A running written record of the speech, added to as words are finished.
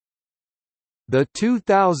The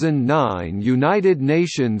 2009 United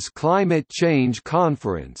Nations Climate Change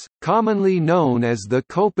Conference, commonly known as the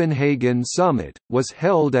Copenhagen Summit, was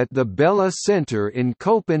held at the Bella Center in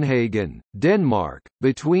Copenhagen, Denmark,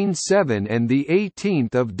 between 7 and 18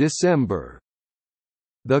 December.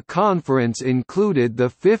 The conference included the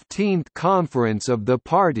 15th Conference of the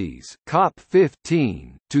Parties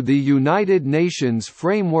 (COP15) to the United Nations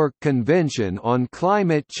Framework Convention on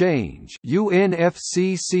Climate Change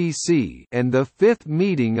 (UNFCCC) and the 5th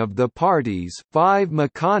meeting of the parties 5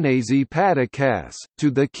 Mekanese Patakas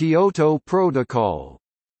to the Kyoto Protocol.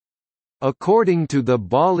 According to the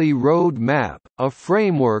Bali Road Map, a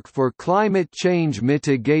framework for climate change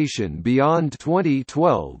mitigation beyond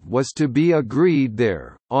 2012 was to be agreed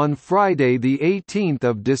there. On Friday, 18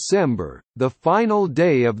 December, the final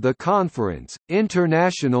day of the conference,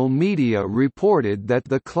 international media reported that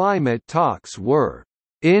the climate talks were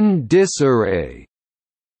in disarray.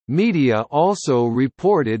 Media also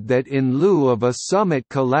reported that in lieu of a summit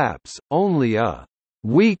collapse, only a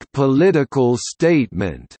weak political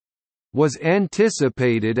statement was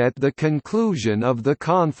anticipated at the conclusion of the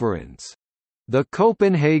conference. The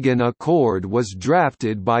Copenhagen Accord was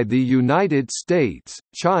drafted by the United States,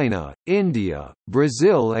 China, India,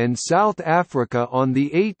 Brazil and South Africa on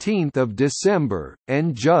 18 December,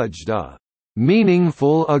 and judged a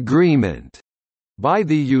 "meaningful agreement" by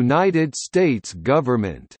the United States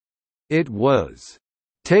government. It was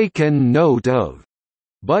 "taken note of,"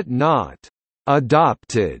 but not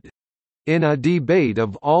 "adopted" in a debate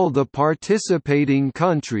of all the participating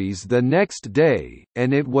countries the next day,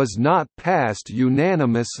 and it was not passed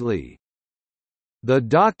unanimously. The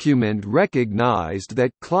document recognized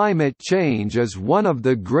that climate change is one of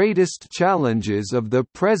the greatest challenges of the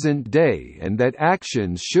present day and that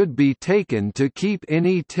actions should be taken to keep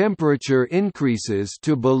any temperature increases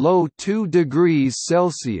to below 2 degrees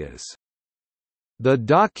Celsius. The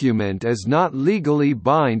document is not legally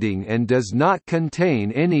binding and does not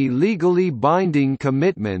contain any legally binding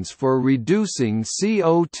commitments for reducing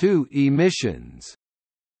CO2 emissions.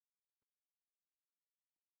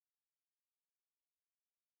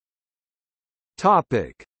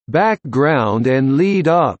 Topic: Background and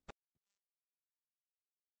lead-up.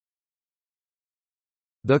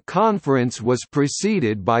 The conference was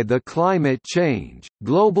preceded by the Climate Change,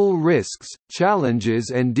 Global Risks,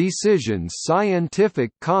 Challenges and Decisions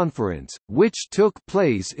Scientific Conference, which took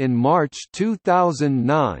place in March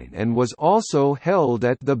 2009 and was also held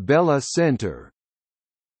at the Bella Center.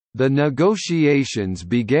 The negotiations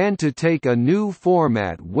began to take a new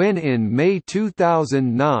format when in May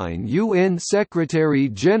 2009 UN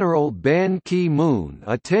Secretary-General Ban Ki-moon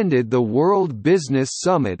attended the World Business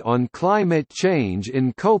Summit on Climate Change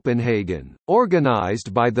in Copenhagen,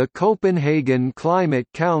 organized by the Copenhagen Climate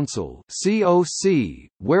Council (COC),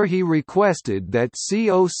 where he requested that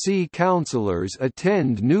COC councillors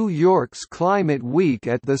attend New York's Climate Week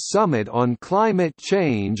at the Summit on Climate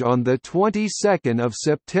Change on the 22nd of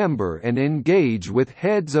September and engage with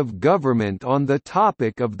heads of government on the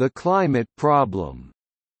topic of the climate problem.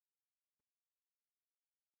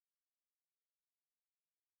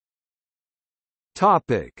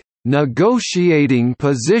 Topic: Negotiating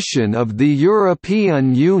position of the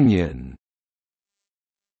European Union.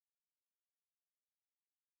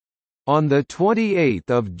 On 28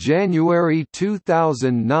 January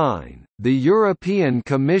 2009, the European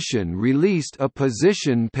Commission released a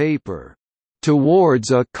position paper,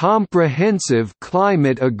 "Towards a comprehensive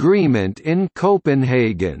climate agreement in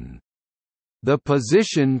Copenhagen." The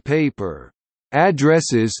position paper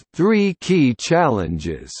addresses 3 key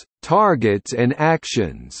challenges: targets and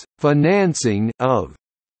actions, financing of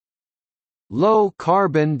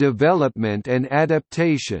low-carbon development and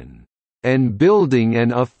adaptation, and building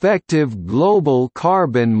an effective global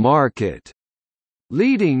carbon market.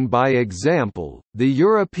 Leading by example, the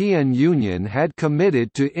European Union had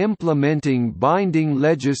committed to implementing binding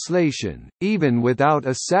legislation, even without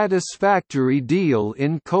a satisfactory deal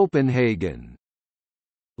in Copenhagen.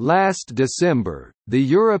 Last December, the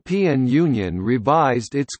European Union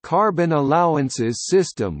revised its carbon allowances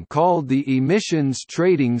system called the Emissions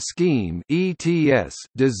Trading Scheme (ETS),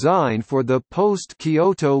 designed for the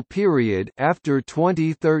post-Kyoto period after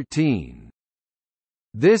 2013.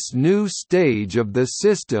 This new stage of the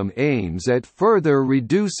system aims at further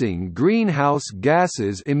reducing greenhouse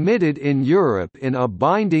gases emitted in Europe in a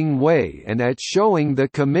binding way and at showing the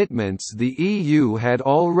commitments the EU had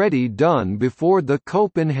already done before the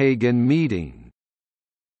Copenhagen meeting.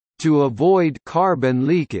 To avoid carbon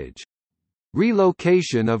leakage,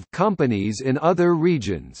 relocation of companies in other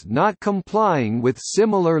regions not complying with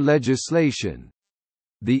similar legislation,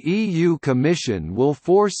 the EU Commission will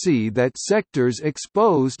foresee that sectors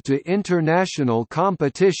exposed to international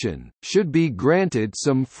competition should be granted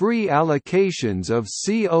some free allocations of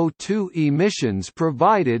CO2 emissions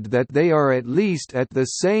provided that they are at least at the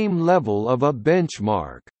same level of a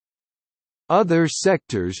benchmark. Other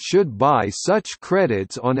sectors should buy such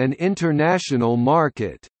credits on an international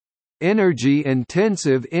market.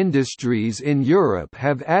 Energy-intensive industries in Europe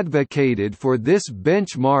have advocated for this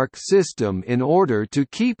benchmark system in order to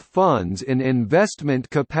keep funds in investment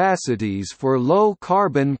capacities for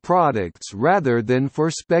low-carbon products rather than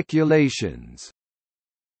for speculations.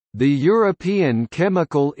 The European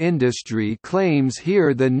chemical industry claims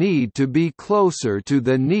here the need to be closer to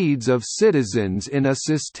the needs of citizens in a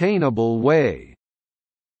sustainable way.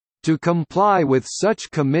 To comply with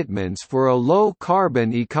such commitments for a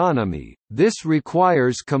low-carbon economy, this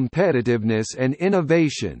requires competitiveness and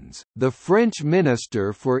innovations. The French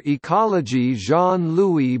Minister for Ecology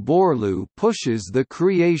Jean-Louis Borloo pushes the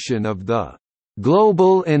creation of the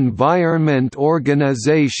Global Environment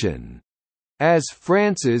Organization as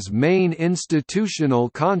France's main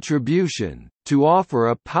institutional contribution, to offer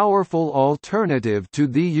a powerful alternative to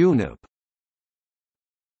the UNEP.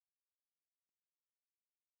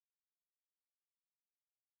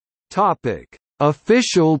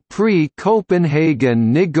 Official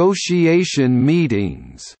pre-Copenhagen negotiation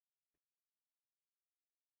meetings.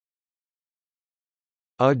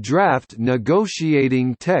 A draft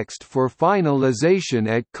negotiating text for finalization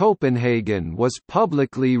at Copenhagen was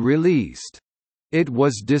publicly released. It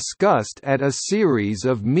was discussed at a series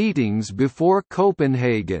of meetings before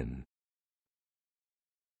Copenhagen.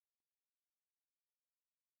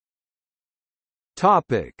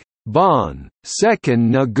 Bonn,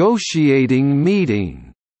 second negotiating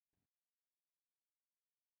meeting.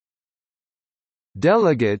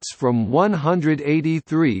 Delegates from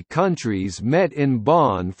 183 countries met in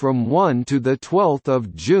Bonn from 1 to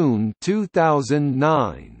 12 June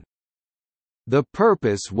 2009. The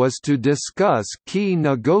purpose was to discuss key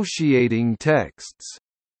negotiating texts.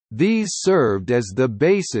 These served as the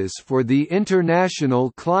basis for the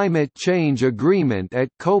International Climate Change Agreement at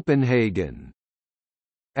Copenhagen.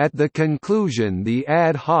 At the conclusion, the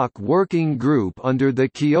ad hoc working group under the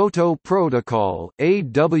Kyoto Protocol (AWGKP)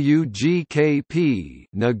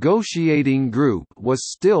 negotiating group was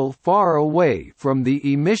still far away from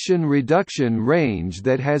the emission reduction range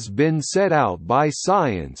that has been set out by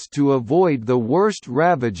science to avoid the worst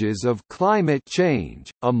ravages of climate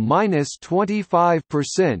change, a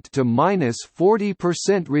 -25% to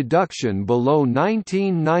 -40% reduction below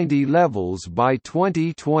 1990 levels by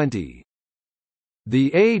 2020.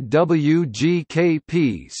 The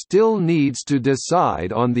AWGKP still needs to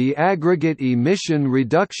decide on the aggregate emission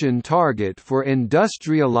reduction target for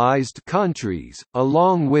industrialized countries,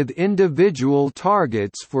 along with individual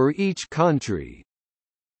targets for each country.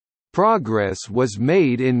 Progress was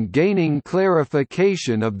made in gaining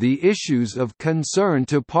clarification of the issues of concern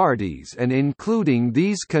to parties and including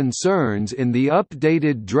these concerns in the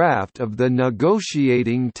updated draft of the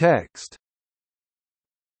negotiating text.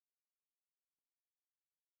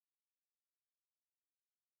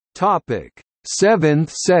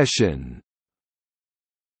 Seventh session.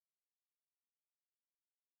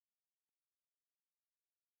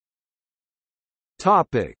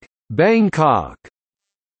 Bangkok.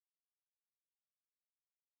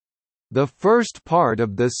 The first part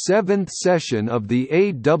of the seventh session of the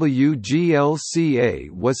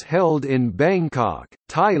AWGLCA was held in Bangkok,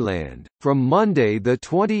 Thailand, from Monday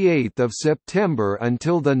 28 September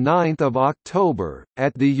until 9 October,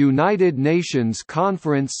 at the United Nations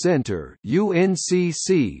Conference Center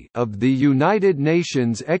 (UNCC) of the United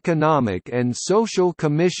Nations Economic and Social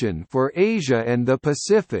Commission for Asia and the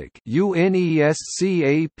Pacific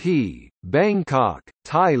 (UNESCAP), Bangkok,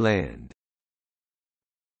 Thailand.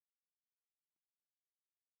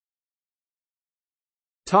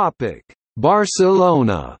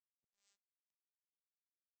 Barcelona.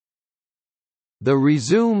 The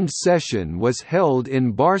resumed session was held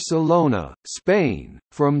in Barcelona, Spain,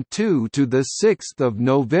 from 2 to 6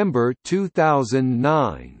 November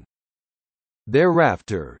 2009.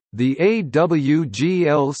 Thereafter, the AWGLCA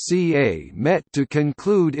met to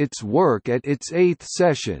conclude its work at its 8th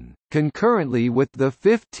session, concurrently with the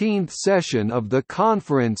 15th session of the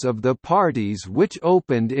Conference of the Parties, which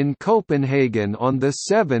opened in Copenhagen on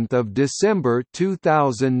 7 December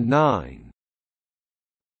 2009.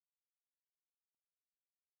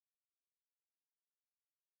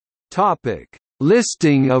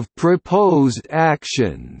 Listing of proposed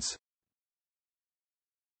actions.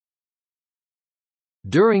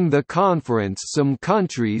 During the conference, some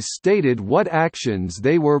countries stated what actions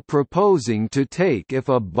they were proposing to take if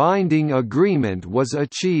a binding agreement was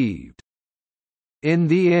achieved. In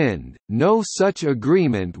the end, no such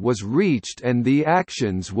agreement was reached and the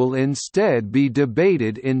actions will instead be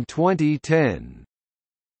debated in 2010.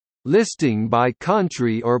 Listing by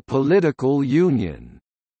country or political union.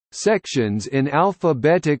 Sections in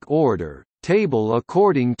alphabetic order, table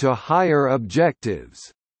according to higher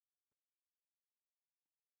objectives.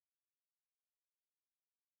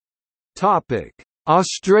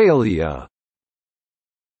 Australia.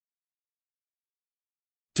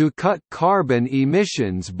 To cut carbon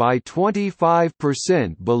emissions by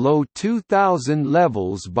 25% below 2000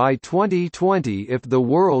 levels by 2020 if the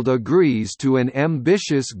world agrees to an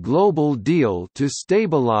ambitious global deal to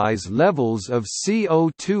stabilize levels of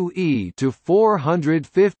CO2e to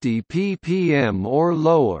 450 ppm or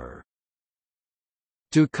lower.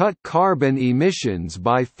 To cut carbon emissions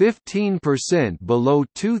by 15% below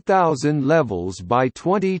 2000 levels by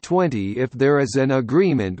 2020 if there is an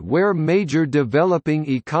agreement where major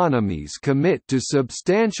developing economies commit to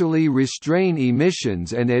substantially restrain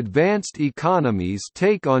emissions and advanced economies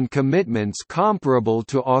take on commitments comparable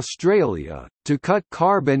to Australia. To cut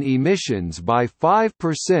carbon emissions by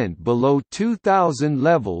 5% below 2000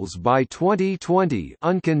 levels by 2020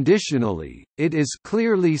 unconditionally, it is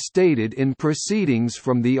clearly stated in proceedings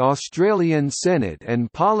from the Australian Senate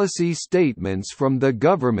and policy statements from the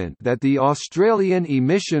government that the Australian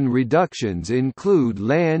emission reductions include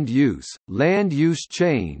land use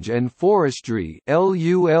change and forestry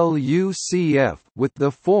 (LULUCF), with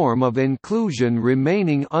the form of inclusion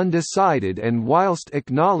remaining undecided and whilst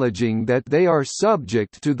acknowledging that they are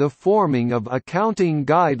subject to the forming of accounting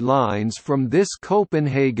guidelines from this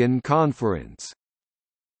Copenhagen conference.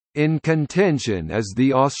 In contention is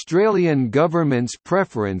the Australian government's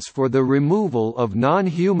preference for the removal of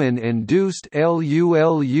non-human induced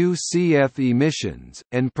LULUCF emissions,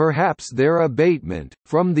 and perhaps their abatement,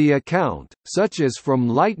 from the account, such as from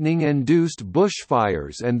lightning-induced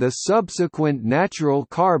bushfires and the subsequent natural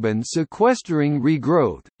carbon sequestering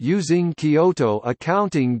regrowth, using Kyoto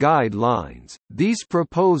accounting guidelines. These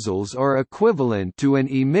proposals are equivalent to an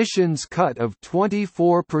emissions cut of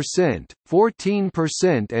 24%,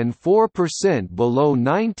 14% and 4% below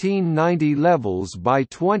 1990 levels by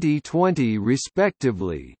 2020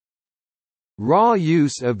 respectively. Raw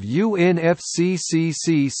use of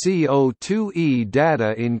UNFCCC CO2e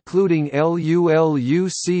data including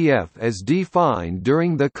LULUCF as defined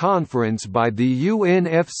during the conference by the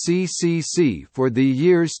UNFCCC for the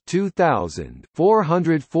years 2000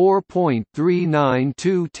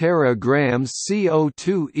 404.392 teragrams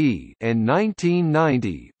CO2e and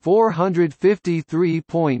 1990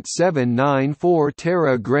 453.794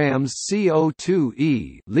 teragrams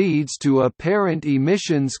CO2e leads to apparent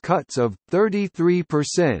emissions cuts of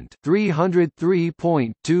 33%,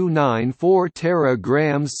 303.294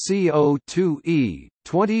 teragrams CO2e,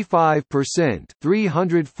 25%,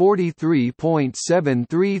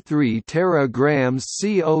 343.733 teragrams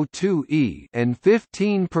CO2e, and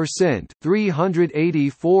 15%,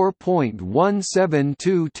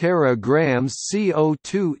 384.172 teragrams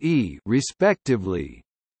CO2e, respectively.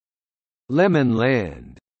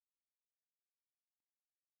 Lemonland.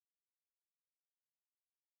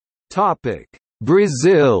 Topic: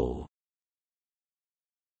 Brazil.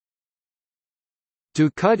 To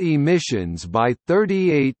cut emissions by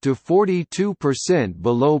 38 to 42%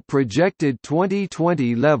 below projected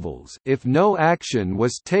 2020 levels if no action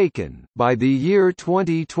was taken by the year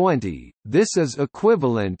 2020, this is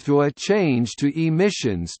equivalent to a change to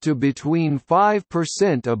emissions to between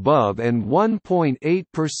 5% above and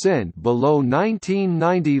 1.8% below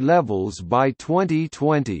 1990 levels by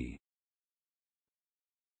 2020.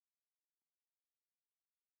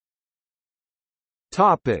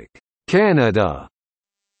 Canada.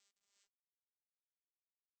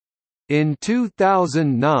 In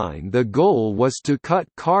 2009 the goal was to cut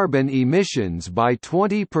carbon emissions by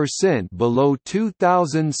 20% below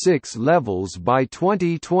 2006 levels by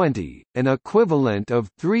 2020, an equivalent of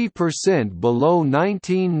 3% below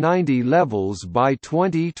 1990 levels by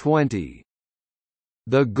 2020.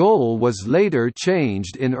 The goal was later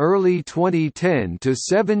changed in early 2010 to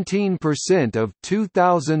 17% of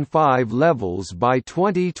 2005 levels by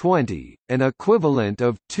 2020, an equivalent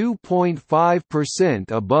of 2.5%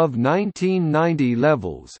 above 1990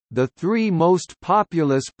 levels. The three most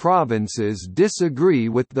populous provinces disagree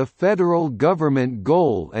with the federal government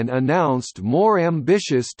goal and announced more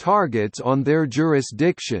ambitious targets on their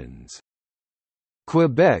jurisdictions.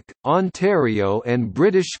 Quebec, Ontario and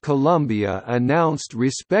British Columbia announced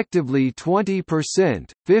respectively 20%,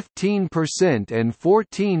 15% and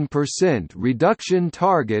 14% reduction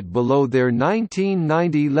target below their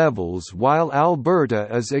 1990 levels, while Alberta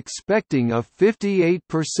is expecting a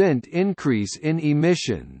 58% increase in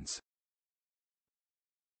emissions.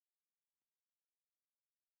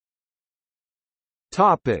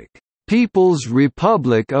 People's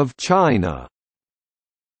Republic of China.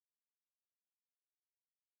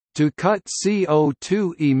 To cut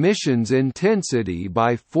CO2 emissions intensity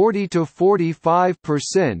by 40 to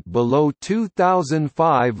 45% below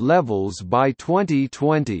 2005 levels by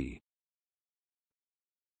 2020.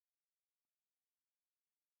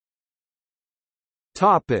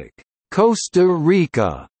 Costa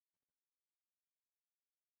Rica.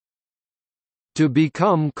 To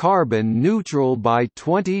become carbon neutral by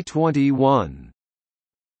 2021.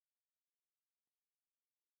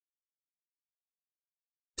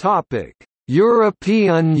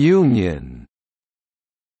 European Union.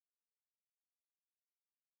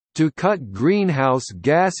 To cut greenhouse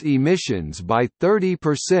gas emissions by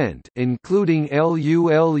 30% including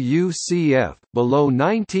LULUCF below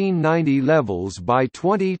 1990 levels by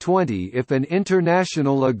 2020 if an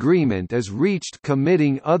international agreement is reached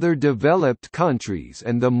committing other developed countries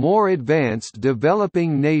and the more advanced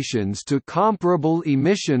developing nations to comparable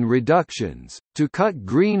emission reductions. To cut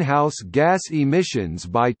greenhouse gas emissions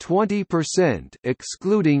by 20%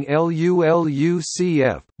 excluding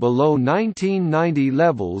LULUCF below 1990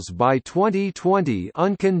 levels by 2020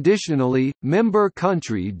 unconditionally, member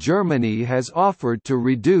country Germany has offered to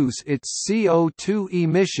reduce its CO2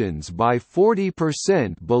 emissions by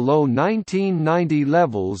 40% below 1990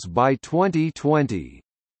 levels by 2020.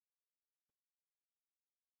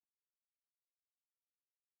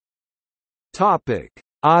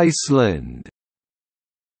 Iceland.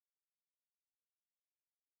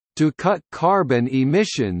 To cut carbon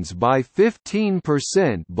emissions by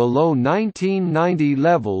 15% below 1990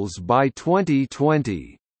 levels by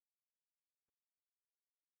 2020.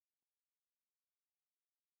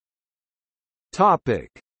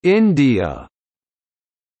 India.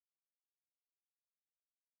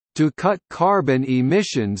 To cut carbon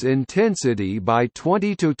emissions intensity by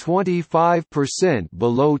 20 to 25%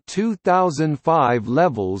 below 2005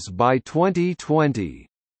 levels by 2020.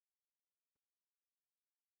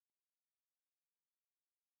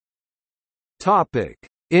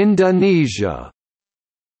 Indonesia.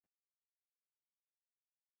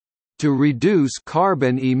 To reduce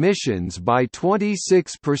carbon emissions by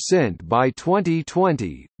 26% by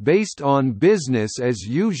 2020, based on business as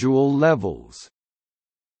usual levels.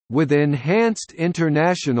 With enhanced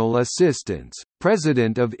international assistance,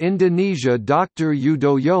 President of Indonesia Dr.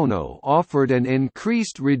 Yudhoyono offered an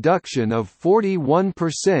increased reduction of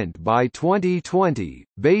 41% by 2020,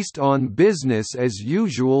 based on business as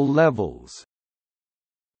usual levels.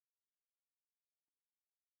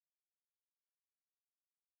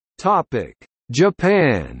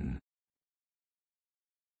 Japan.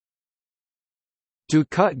 To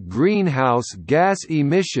cut greenhouse gas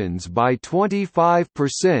emissions by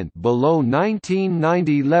 25% below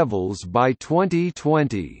 1990 levels by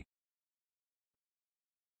 2020.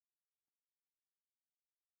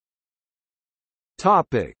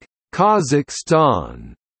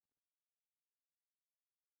 Kazakhstan.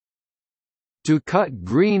 To cut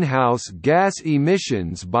greenhouse gas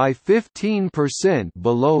emissions by 15%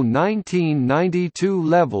 below 1992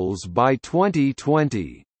 levels by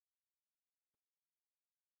 2020.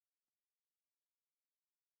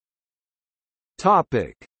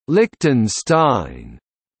 Liechtenstein.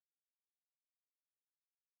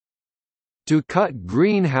 To cut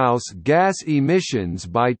greenhouse gas emissions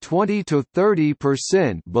by 20 to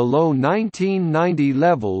 30% below 1990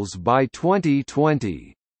 levels by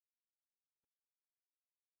 2020.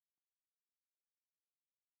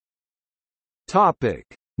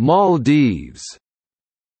 Maldives.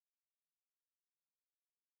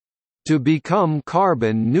 To become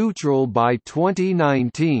carbon neutral by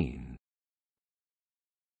 2019.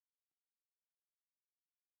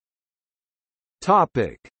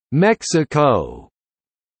 Mexico.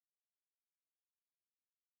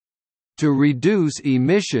 To reduce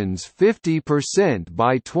emissions 50%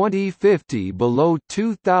 by 2050 below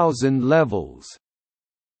 2000 levels.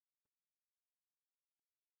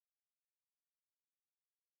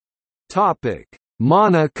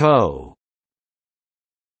 Monaco.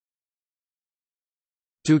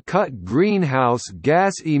 To cut greenhouse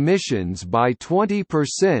gas emissions by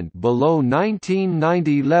 20% below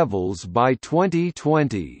 1990 levels by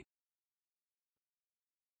 2020.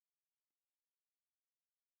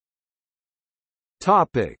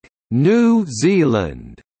 New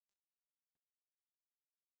Zealand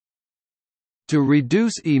to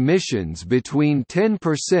reduce emissions between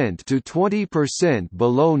 10% to 20%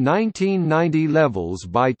 below 1990 levels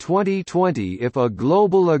by 2020 if a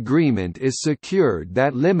global agreement is secured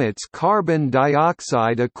that limits carbon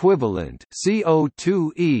dioxide equivalent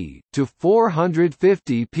 (CO2e) to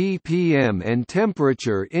 450 ppm and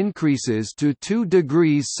temperature increases to 2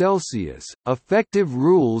 degrees Celsius, effective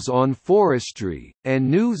rules on forestry, and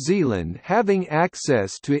New Zealand having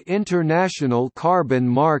access to international carbon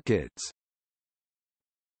markets.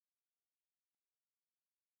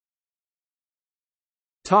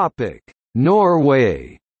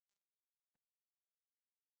 Norway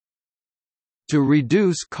to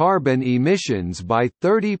reduce carbon emissions by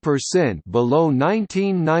 30% below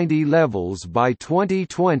 1990 levels by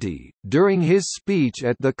 2020. During his speech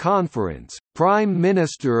at the conference, Prime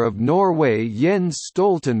Minister of Norway Jens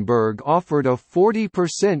Stoltenberg offered a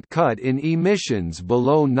 40% cut in emissions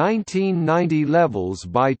below 1990 levels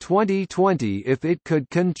by 2020 if it could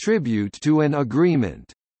contribute to an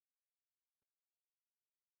agreement.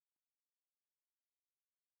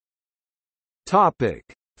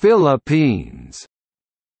 Philippines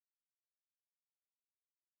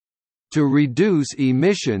to reduce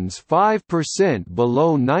emissions 5%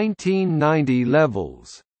 below 1990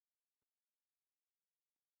 levels.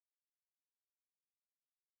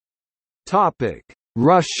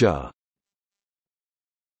 Russia.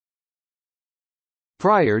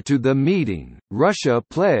 Prior to the meeting, Russia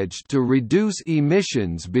pledged to reduce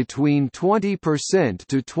emissions between 20%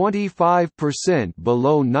 to 25%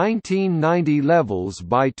 below 1990 levels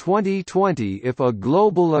by 2020 if a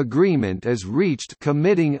global agreement is reached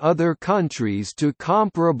committing other countries to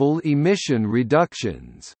comparable emission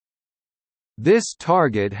reductions. This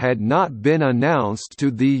target had not been announced to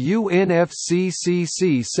the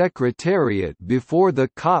UNFCCC Secretariat before the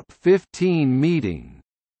COP15 meeting.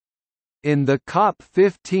 In the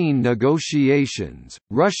COP15 negotiations,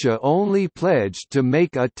 Russia only pledged to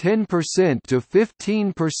make a 10% to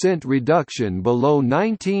 15% reduction below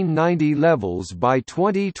 1990 levels by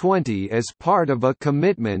 2020 as part of a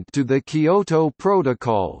commitment to the Kyoto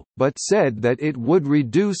Protocol, but said that it would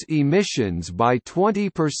reduce emissions by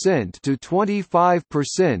 20% to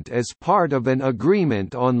 25% as part of an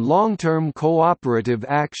agreement on long-term cooperative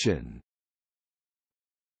action.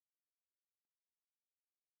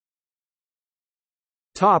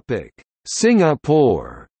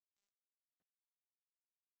 Singapore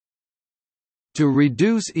to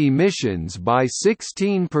reduce emissions by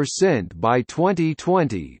 16% by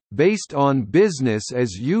 2020, based on business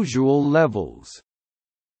as usual levels.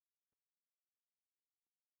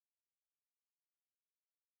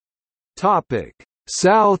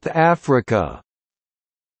 South Africa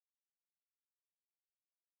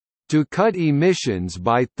to cut emissions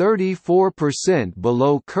by 34%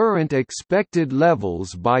 below current expected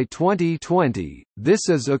levels by 2020, this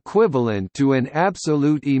is equivalent to an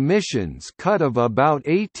absolute emissions cut of about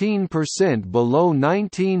 18% below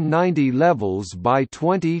 1990 levels by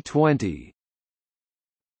 2020.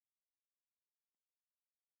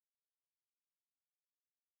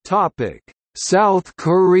 South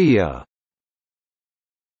Korea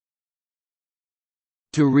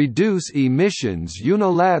to reduce emissions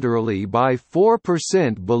unilaterally by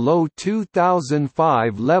 4% below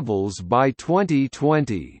 2005 levels by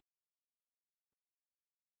 2020.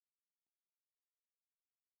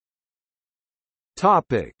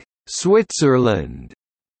 Switzerland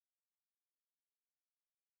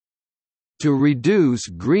to reduce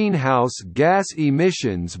greenhouse gas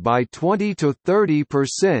emissions by 20 to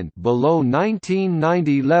 30% below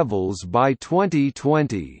 1990 levels by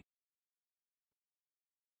 2020.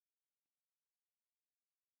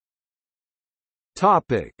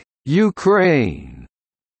 Ukraine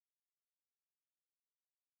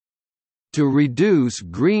to reduce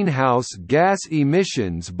greenhouse gas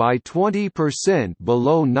emissions by 20%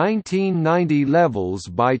 below 1990 levels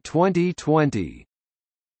by 2020.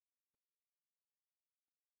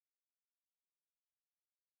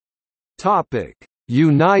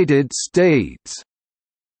 United States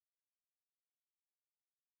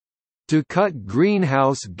to cut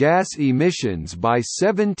greenhouse gas emissions by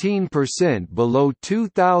 17% below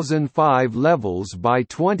 2005 levels by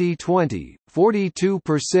 2020,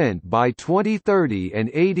 42% by 2030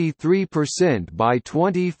 and 83% by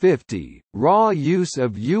 2050. Raw use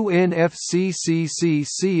of UNFCCC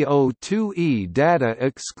CO2e data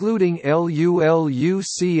excluding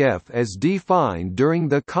LULUCF as defined during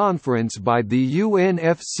the conference by the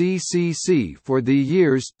UNFCCC for the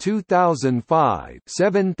years 2005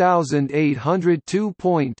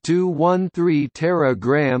 7,802.213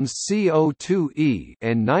 teragrams CO2e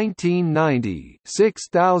and 1990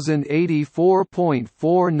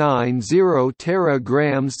 6,084.490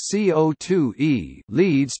 teragrams CO2e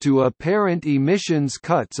leads to apparent emissions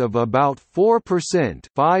cuts of about 4%,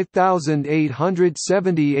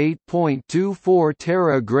 5,878.24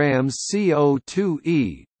 teragrams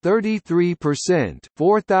CO2e, 33%,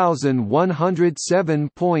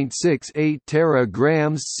 4,107.68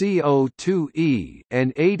 teragrams CO2e,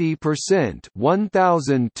 and 80%,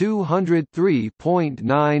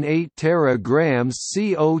 1,203.98 teragrams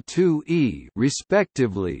CO2e,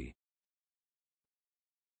 respectively.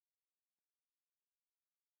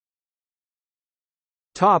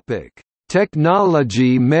 Topic: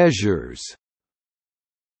 Technology measures.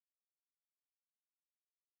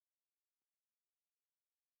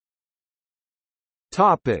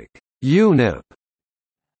 Topic: UNEP.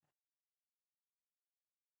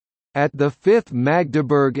 At the 5th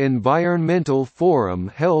Magdeburg Environmental Forum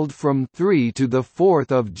held from 3 to 4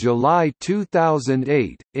 July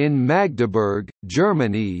 2008, in Magdeburg,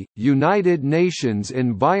 Germany, United Nations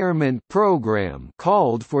Environment Programme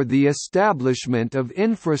called for the establishment of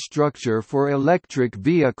infrastructure for electric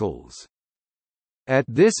vehicles. At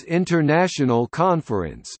this international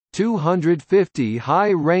conference, 250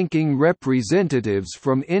 high-ranking representatives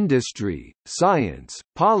from industry, science,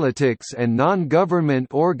 politics and non-government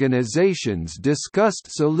organizations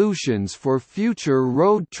discussed solutions for future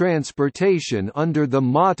road transportation under the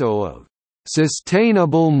motto of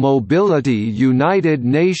Sustainable Mobility. United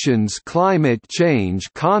Nations Climate Change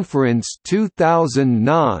Conference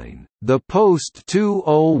 2009, the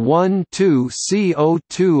Post-2012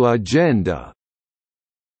 CO2 Agenda.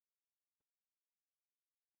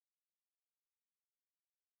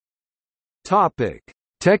 Topic: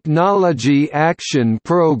 Technology Action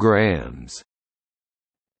Programs.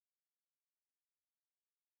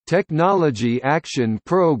 Technology Action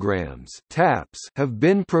Programs (TAPs) have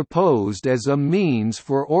been proposed as a means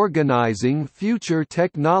for organizing future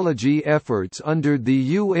technology efforts under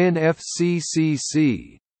the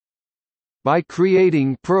UNFCCC. By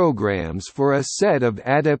creating programs for a set of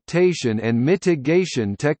adaptation and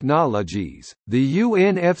mitigation technologies, the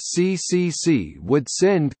UNFCCC would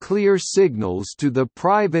send clear signals to the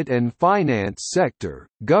private and finance sector,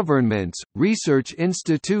 governments, research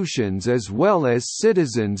institutions as well as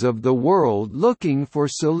citizens of the world looking for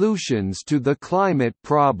solutions to the climate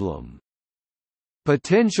problem.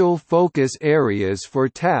 Potential focus areas for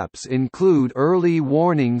TAPs include early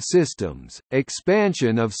warning systems,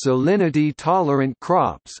 expansion of salinity-tolerant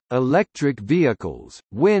crops, electric vehicles,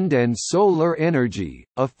 wind and solar energy,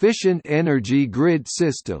 efficient energy grid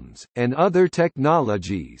systems, and other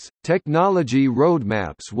technologies. Technology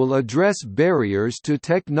roadmaps will address barriers to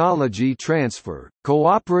technology transfer,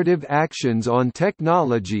 cooperative actions on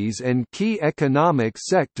technologies and key economic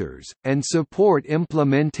sectors, and support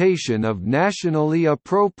implementation of nationally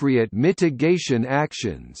appropriate mitigation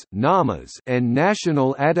actions and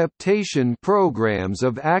national adaptation programs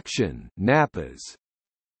of action (NAPAs).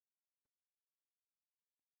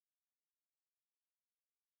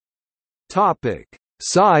 Topic: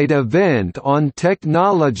 Side event on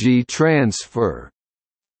technology transfer.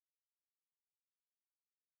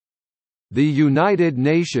 The United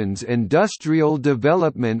Nations Industrial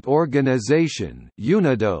Development Organization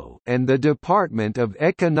 (UNIDO) and the Department of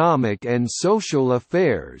Economic and Social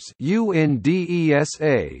Affairs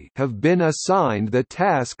 (UNDESA) have been assigned the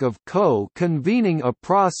task of co-convening a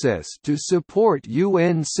process to support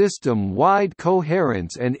UN system-wide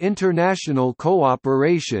coherence and international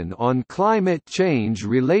cooperation on climate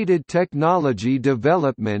change-related technology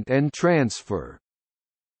development and transfer.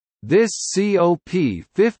 This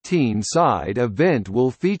COP15 side event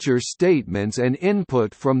will feature statements and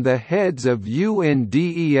input from the heads of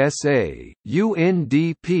UNDESA,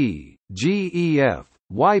 UNDP, GEF,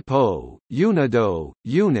 WIPO, UNIDO,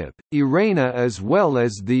 UNEP, IRENA as well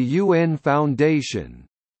as the UN Foundation.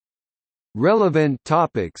 Relevant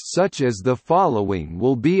topics such as the following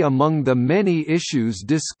will be among the many issues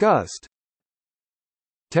discussed: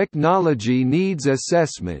 Technology Needs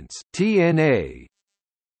Assessments (TNA),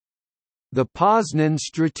 the Poznan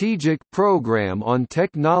Strategic Program on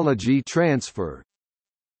Technology Transfer,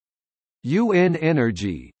 UN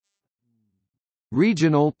Energy,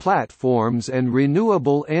 regional platforms and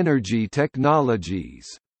renewable energy technologies.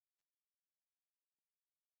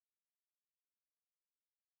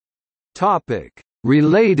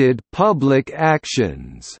 Related public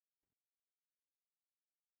actions.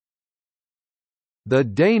 The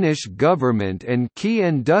Danish government and key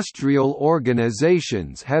industrial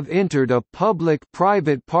organizations have entered a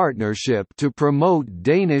public-private partnership to promote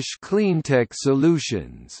Danish cleantech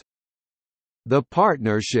solutions. The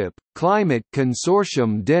partnership, Climate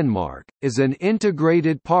Consortium Denmark, is an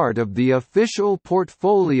integrated part of the official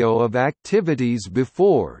portfolio of activities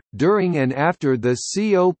before, during and after the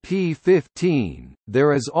COP15.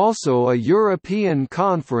 There is also a European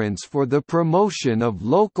conference for the promotion of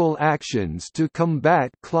local actions to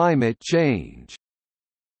combat climate change.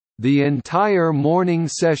 The entire morning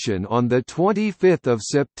session on 25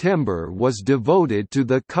 September was devoted to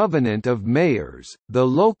the Covenant of Mayors. The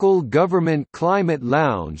local government climate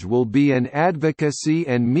lounge will be an advocacy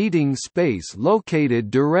and meeting space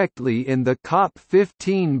located directly in the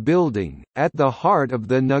COP15 building, at the heart of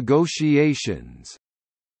the negotiations.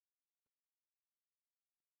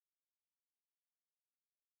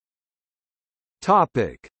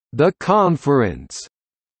 The conference.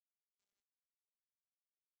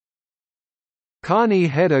 Connie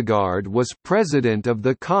Hedegaard was president of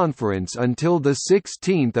the conference until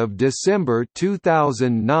 16 December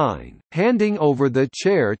 2009, handing over the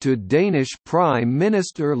chair to Danish Prime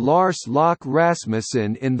Minister Lars Løkke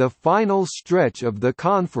Rasmussen in the final stretch of the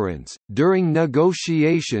conference, during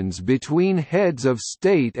negotiations between heads of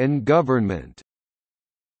state and government.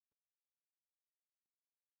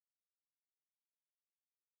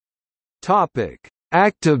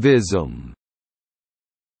 Activism.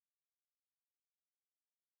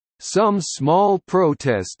 Some small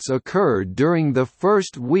protests occurred during the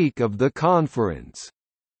first week of the conference.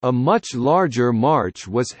 A much larger march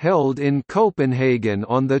was held in Copenhagen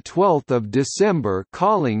on 12 December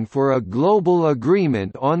calling for a global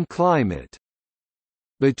agreement on climate.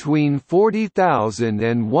 Between 40,000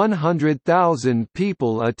 and 100,000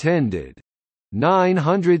 people attended.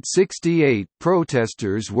 968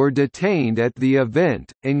 protesters were detained at the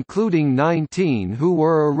event, including 19 who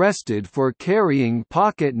were arrested for carrying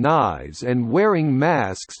pocket knives and wearing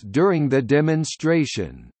masks during the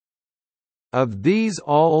demonstration. Of these,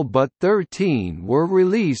 all but 13 were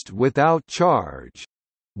released without charge.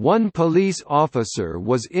 One police officer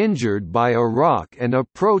was injured by a rock and a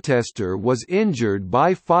protester was injured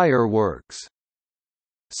by fireworks.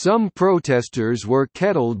 Some protesters were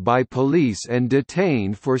kettled by police and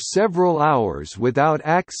detained for several hours without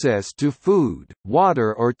access to food,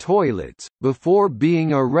 water or toilets, before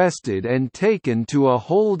being arrested and taken to a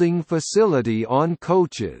holding facility on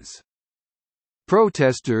coaches.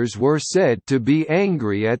 Protesters were said to be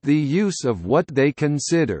angry at the use of what they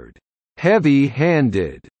considered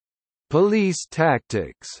heavy-handed police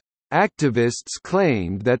tactics. Activists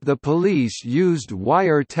claimed that the police used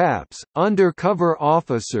wiretaps, undercover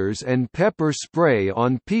officers and pepper spray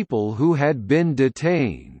on people who had been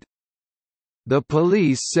detained. The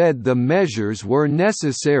police said the measures were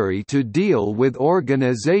necessary to deal with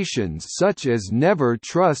organizations such as Never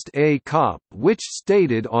Trust a Cop, which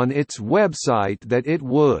stated on its website that it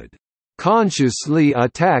would consciously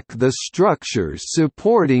attack the structures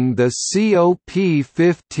supporting the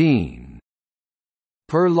COP15.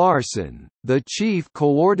 Per Larsen, the chief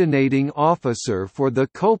coordinating officer for the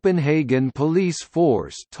Copenhagen police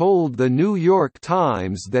force told the New York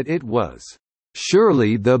Times that it was,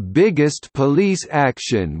 "surely the biggest police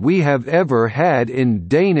action we have ever had in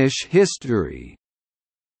Danish history."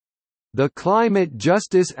 The Climate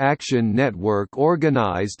Justice Action Network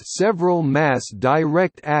organized several mass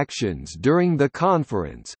direct actions during the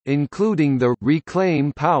conference, including the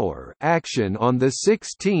Reclaim Power action on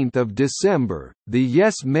 16 December. The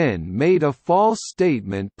Yes Men made a false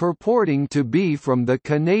statement purporting to be from the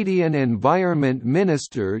Canadian Environment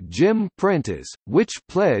Minister Jim Prentice, which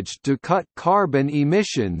pledged to cut carbon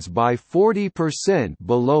emissions by 40%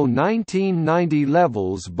 below 1990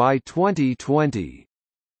 levels by 2020.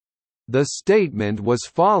 The statement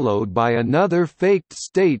was followed by another faked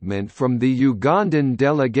statement from the Ugandan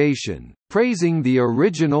delegation, praising the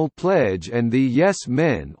original pledge, and the Yes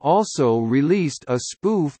Men also released a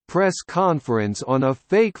spoof press conference on a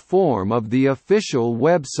fake form of the official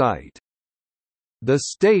website. The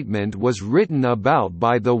statement was written about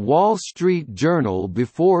by the Wall Street Journal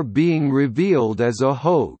before being revealed as a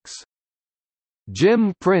hoax.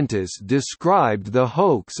 Jim Prentice described the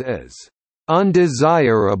hoax as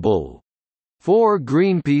undesirable. Four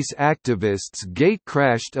Greenpeace activists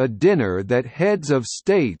gatecrashed a dinner that heads of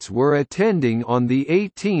states were attending on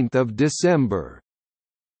 18 December.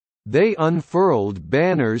 They unfurled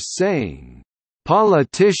banners saying,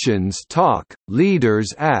 "Politicians talk,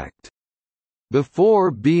 leaders act,"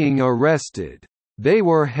 before being arrested. They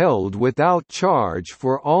were held without charge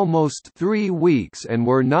for almost 3 weeks and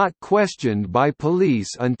were not questioned by police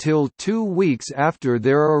until 2 weeks after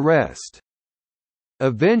their arrest.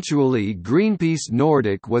 Eventually Greenpeace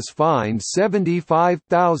Nordic was fined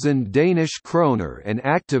 75,000 Danish kroner, and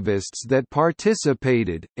activists that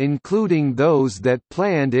participated, including those that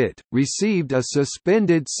planned it, received a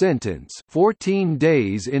suspended sentence, 14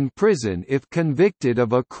 days in prison if convicted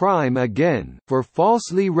of a crime again, for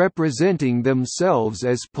falsely representing themselves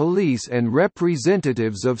as police and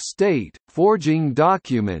representatives of state, forging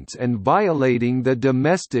documents and violating the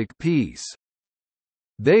domestic peace.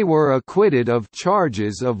 They were acquitted of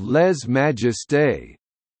charges of lèse-majesté.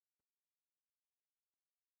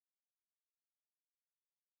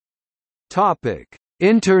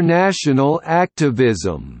 International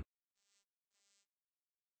activism.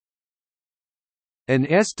 An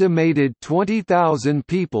estimated 20,000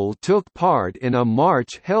 people took part in a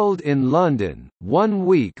march held in London, 1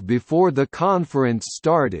 week before the conference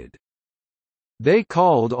started. They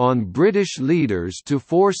called on British leaders to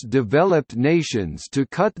force developed nations to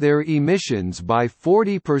cut their emissions by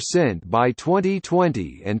 40% by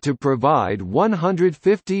 2020 and to provide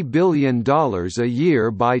 $150 billion a year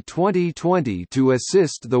by 2020 to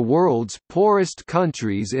assist the world's poorest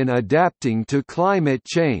countries in adapting to climate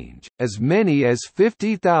change. As many as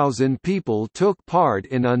 50,000 people took part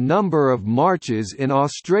in a number of marches in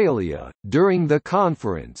Australia during the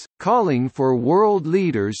conference, calling for world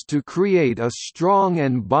leaders to create a strong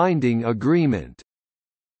and binding agreement.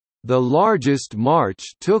 The largest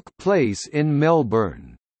march took place in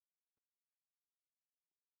Melbourne.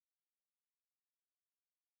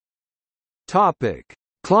 Topic: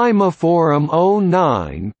 Climaforum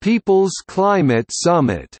 09 People's Climate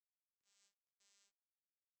Summit.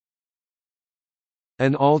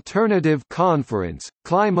 An alternative conference,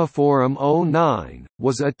 Climaforum 09,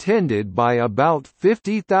 was attended by about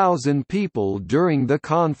 50,000 people during the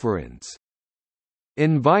conference.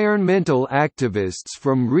 Environmental activists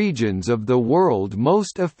from regions of the world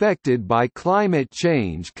most affected by climate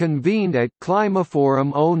change convened at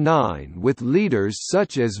Climaforum 09 with leaders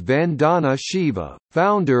such as Vandana Shiva,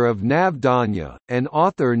 founder of Navdanya, and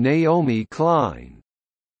author Naomi Klein.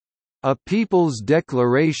 A People's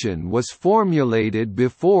Declaration was formulated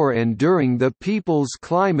before and during the People's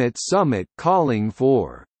Climate Summit calling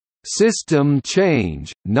for "system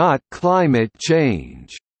change, not climate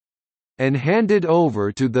change," and handed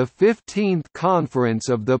over to the 15th Conference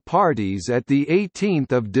of the Parties at the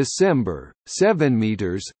 18th of December. 7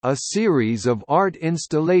 meters, a series of art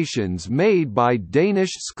installations made by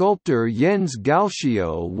Danish sculptor Jens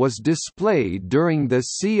Galschiø was displayed during the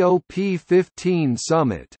COP15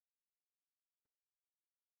 summit.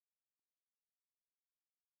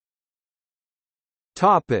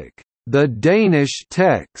 The Danish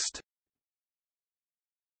text.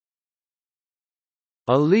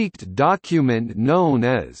 A leaked document known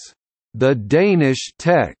as the Danish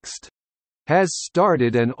text has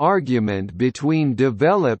started an argument between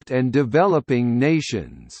developed and developing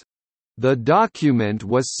nations. The document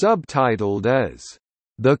was subtitled as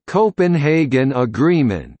the Copenhagen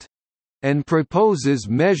Agreement and proposes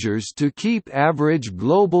measures to keep average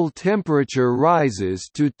global temperature rises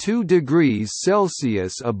to 2 degrees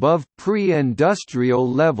Celsius above pre-industrial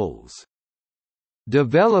levels.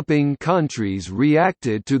 Developing countries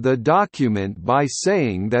reacted to the document by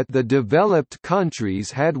saying that the developed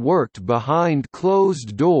countries had worked behind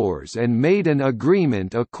closed doors and made an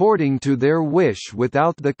agreement according to their wish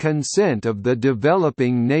without the consent of the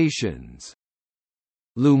developing nations.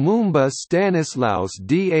 Lumumba Stanislaus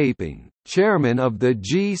D. Aping, chairman of the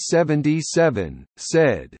G77,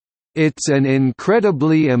 said, "It's an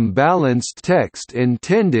incredibly imbalanced text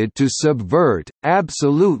intended to subvert,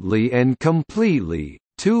 absolutely and completely,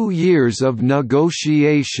 2 years of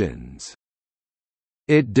negotiations.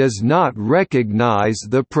 It does not recognize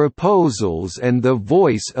the proposals and the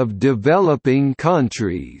voice of developing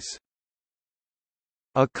countries."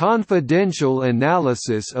 A confidential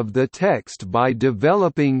analysis of the text by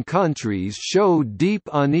developing countries showed deep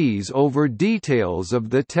unease over details of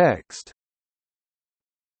the text.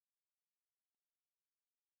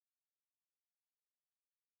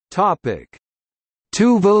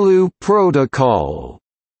 Tuvalu Protocol.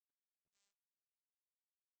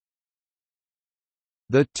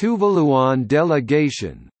 The Tuvaluan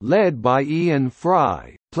delegation, led by Ian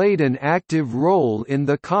Fry, played an active role in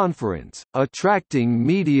the conference, attracting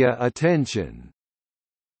media attention.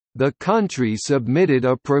 The country submitted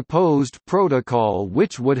a proposed protocol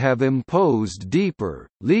which would have imposed deeper,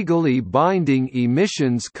 legally binding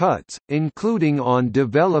emissions cuts, including on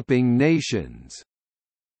developing nations.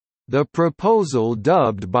 The proposal,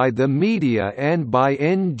 dubbed by the media and by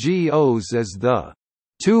NGOs as the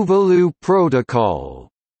Tuvalu Protocol,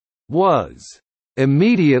 was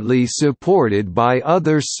immediately supported by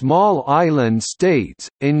other small island states,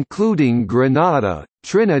 including Grenada,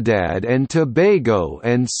 Trinidad and Tobago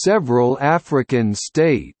and several African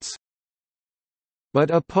states,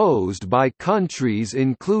 but opposed by countries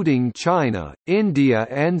including China, India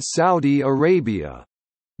and Saudi Arabia.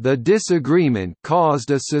 The disagreement caused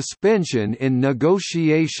a suspension in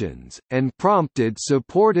negotiations, and prompted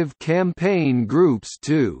supportive campaign groups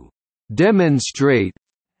to demonstrate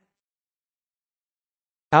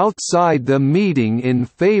outside the meeting in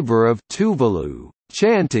favor of Tuvalu,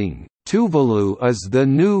 chanting, "Tuvalu is the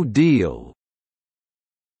New Deal."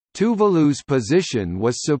 Tuvalu's position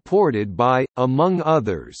was supported by, among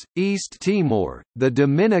others, East Timor, the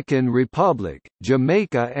Dominican Republic,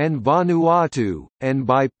 Jamaica and Vanuatu, and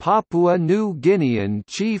by Papua New Guinean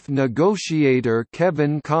chief negotiator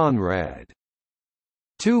Kevin Conrad.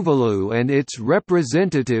 Tuvalu and its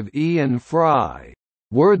representative Ian Fry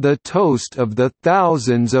were the toast of the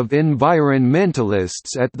thousands of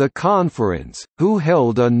environmentalists at the conference, who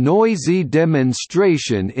held a noisy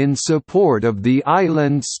demonstration in support of the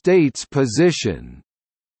island state's position.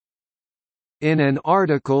 In an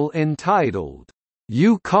article entitled,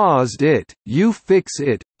 "You Caused It, You Fix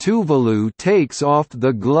It, Tuvalu Takes Off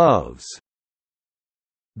the Gloves,"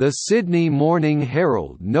 the Sydney Morning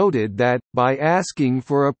Herald noted that, by asking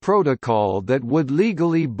for a protocol that would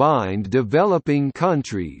legally bind developing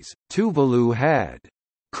countries, Tuvalu had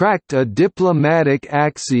cracked a diplomatic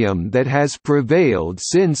axiom that has prevailed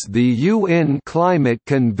since the UN Climate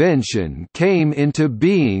Convention came into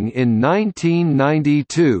being in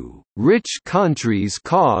 1992. Rich countries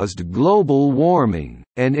caused global warming,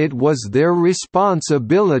 and it was their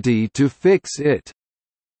responsibility to fix it.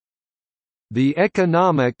 The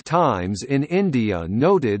Economic Times in India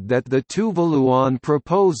noted that the Tuvaluan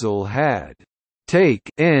proposal had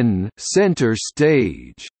taken center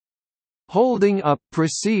stage, holding up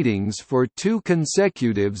proceedings for 2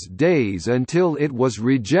 consecutive days until it was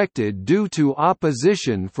rejected due to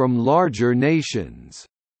opposition from larger nations.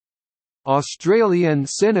 Australian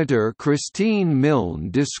Senator Christine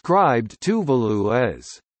Milne described Tuvalu as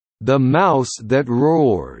the mouse that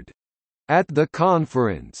roared at the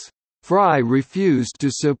conference. Fry refused to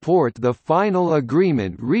support the final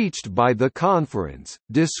agreement reached by the conference,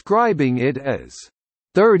 describing it as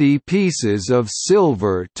 30 pieces of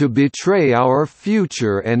silver to betray our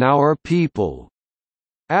future and our people.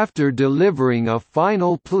 After delivering a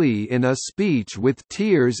final plea in a speech with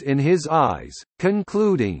tears in his eyes,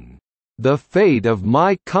 concluding, "The fate of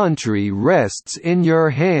my country rests in your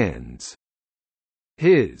hands."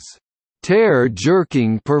 His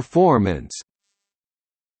tear-jerking performance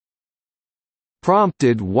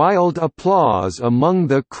prompted wild applause among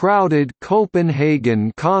the crowded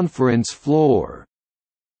Copenhagen conference floor.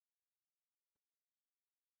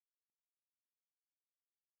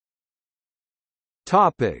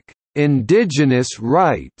 Indigenous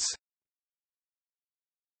rights.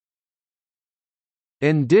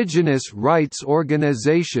 Indigenous rights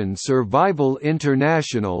organization Survival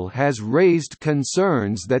International has raised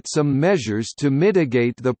concerns that some measures to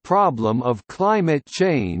mitigate the problem of climate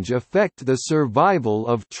change affect the survival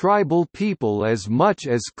of tribal people as much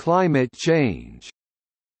as climate change.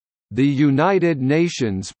 The United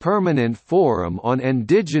Nations Permanent Forum on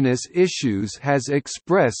Indigenous Issues has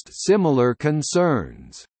expressed similar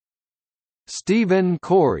concerns. Stephen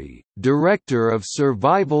Corey, director of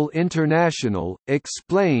Survival International,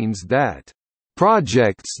 explains that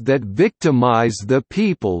projects that victimize the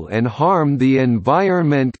people and harm the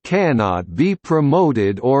environment cannot be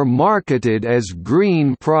promoted or marketed as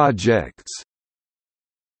green projects.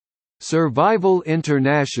 Survival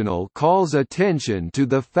International calls attention to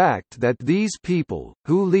the fact that these people,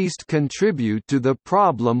 who least contribute to the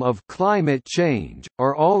problem of climate change,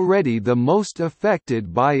 are already the most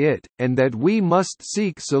affected by it, and that we must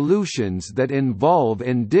seek solutions that involve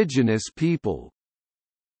indigenous people.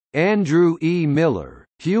 Andrew E. Miller,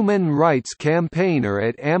 human rights campaigner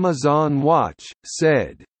at Amazon Watch,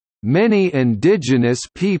 said, "Many indigenous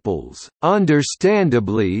peoples,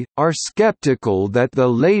 understandably, are skeptical that the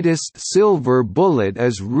latest silver bullet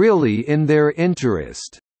is really in their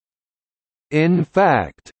interest. In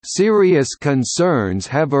fact, serious concerns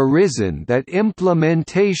have arisen that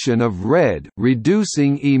implementation of RED,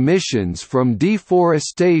 reducing emissions from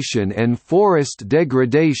deforestation and forest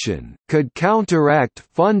degradation, could counteract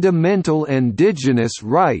fundamental indigenous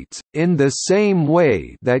rights, in the same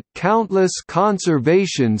way that countless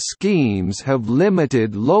conservation schemes have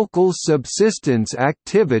limited local subsistence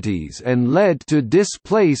activities and led to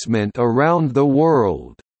displacement around the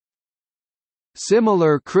world.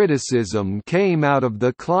 Similar criticism came out of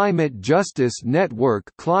the climate justice network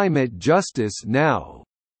Climate Justice Now.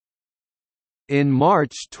 In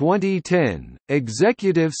March 2010,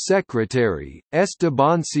 Executive Secretary,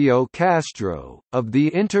 Estebancio Castro, of the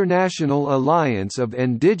International Alliance of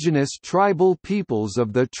Indigenous Tribal Peoples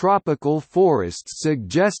of the Tropical Forests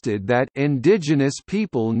suggested that indigenous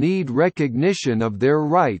people need recognition of their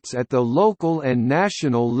rights at the local and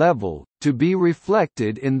national level, to be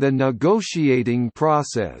reflected in the negotiating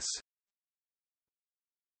process.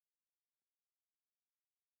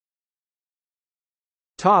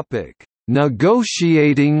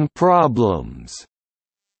 Negotiating problems.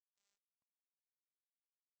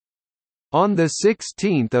 On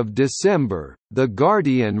 16 December, The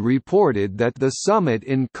Guardian reported that the summit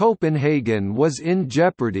in Copenhagen was in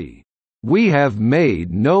jeopardy. "We have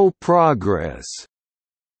made no progress,"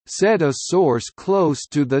 said a source close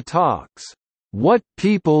to the talks. "What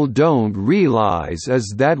people don't realize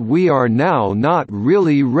is that we are now not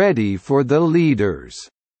really ready for the leaders.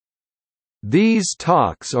 These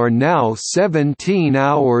talks are now 17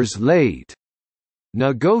 hours late."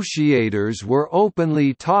 Negotiators were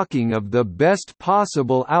openly talking of the best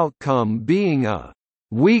possible outcome being a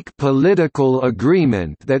weak political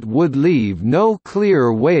agreement that would leave no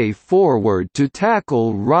clear way forward to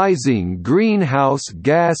tackle rising greenhouse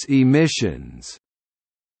gas emissions.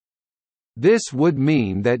 This would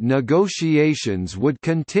mean that negotiations would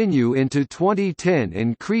continue into 2010,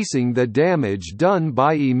 increasing the damage done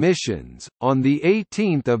by emissions. On the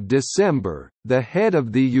 18th of December, the head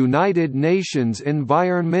of the United Nations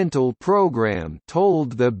Environmental Programme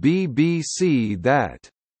told the BBC that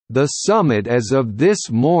the summit as of this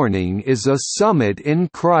morning is a summit in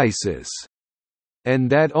crisis, and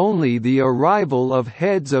that only the arrival of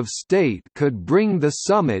heads of state could bring the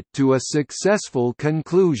summit to a successful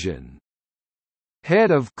conclusion.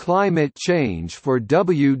 Head of climate change for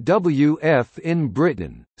WWF in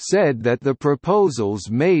Britain, said that the proposals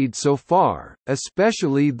made so far,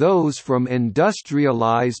 especially those from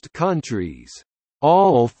industrialized countries,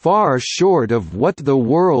 all far short of what the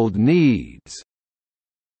world needs.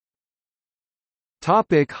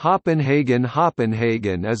 Copenhagen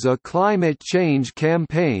is a climate change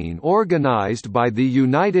campaign organized by the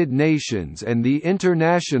United Nations and the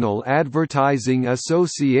International Advertising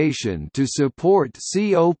Association to support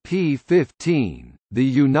COP15, the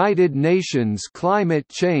United Nations Climate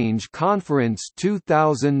Change Conference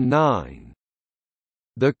 2009.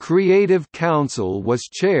 The Creative Council was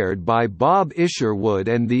chaired by Bob Isherwood,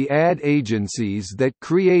 and the ad agencies that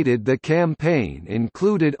created the campaign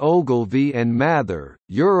included Ogilvy and Mather,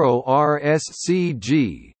 Euro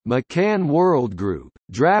RSCG, McCann World Group,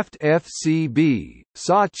 Draft FCB,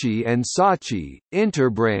 Saatchi and Saatchi,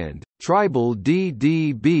 Interbrand, Tribal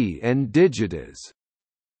DDB and Digitas.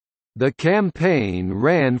 The campaign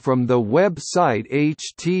ran from the website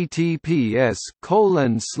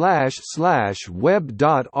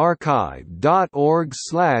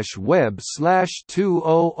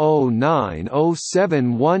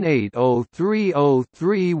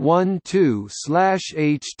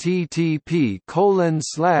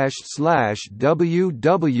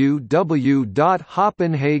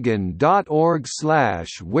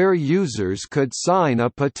where users could sign a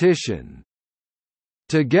petition.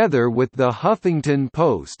 Together with the Huffington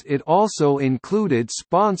Post, it also included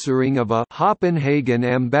sponsoring of a Copenhagen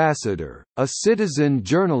ambassador, a citizen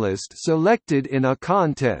journalist selected in a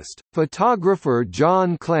contest. Photographer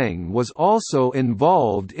John Klang was also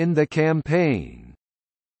involved in the campaign.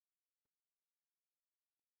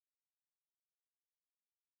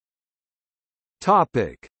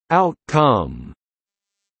 Topic: Outcome.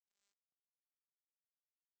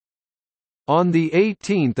 On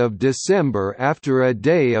 18 December, after a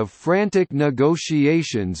day of frantic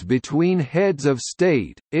negotiations between heads of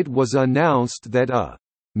state, it was announced that a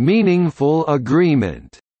 «meaningful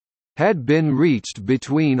agreement» had been reached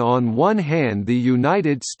between on one hand the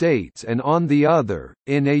United States and on the other,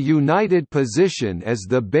 in a united position as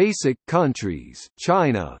the basic countries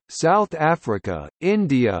China, South Africa,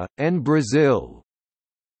 India, and Brazil.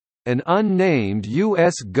 An unnamed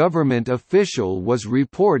U.S. government official was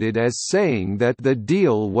reported as saying that the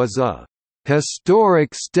deal was a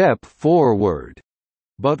 «historic step forward»,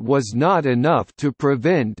 but was not enough to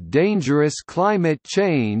prevent dangerous climate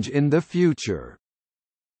change in the future.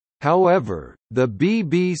 However, the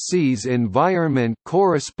BBC's environment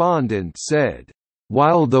correspondent said,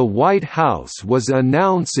 "While the White House was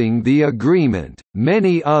announcing the agreement,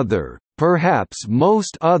 many other, perhaps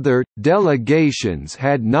most other, delegations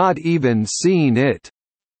had not even seen it."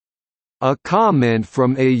 A comment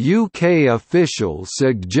from a UK official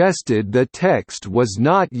suggested the text was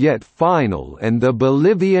not yet final, and the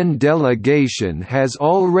Bolivian delegation has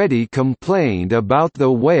already complained about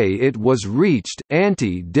the way it was reached: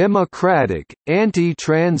 anti-democratic,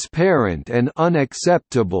 anti-transparent and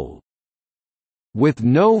unacceptable. With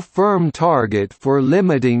no firm target for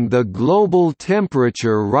limiting the global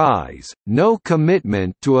temperature rise, no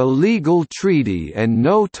commitment to a legal treaty and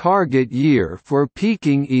no target year for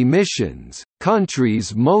peaking emissions,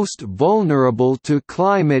 countries most vulnerable to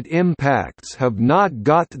climate impacts have not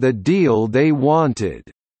got the deal they wanted.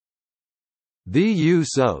 The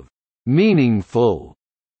use of "meaningful"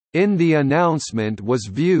 in the announcement was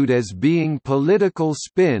viewed as being political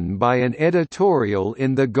spin by an editorial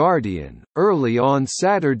in The Guardian. Early on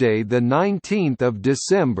Saturday, 19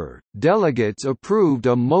 December, delegates approved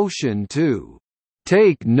a motion to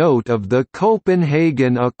take note of the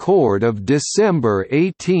Copenhagen Accord of December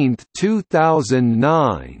 18,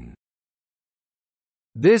 2009.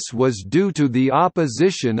 This was due to the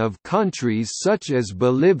opposition of countries such as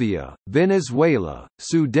Bolivia, Venezuela,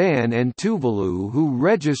 Sudan and Tuvalu, who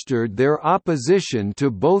registered their opposition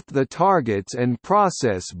to both the targets and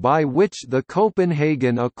process by which the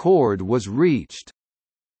Copenhagen Accord was reached.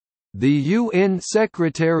 The UN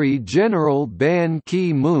Secretary-General Ban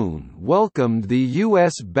Ki-moon welcomed the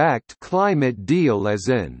US-backed climate deal as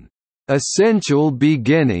an essential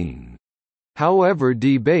beginning. However,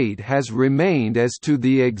 debate has remained as to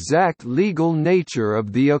the exact legal nature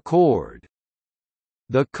of the accord.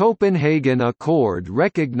 The Copenhagen Accord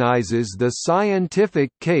recognizes the scientific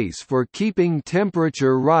case for keeping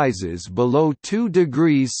temperature rises below 2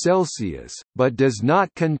 degrees Celsius, but does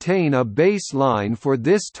not contain a baseline for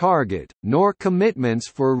this target, nor commitments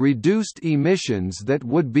for reduced emissions that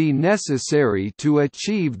would be necessary to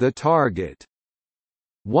achieve the target.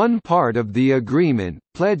 One part of the agreement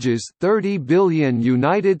pledges $30 billion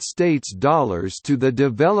to the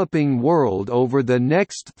developing world over the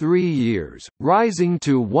next 3 years, rising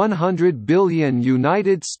to $100 billion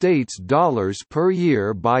per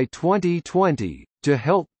year by 2020, to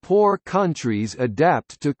help poor countries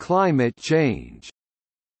adapt to climate change.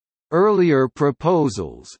 Earlier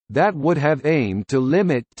proposals, that would have aimed to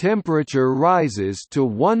limit temperature rises to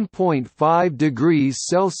 1.5 degrees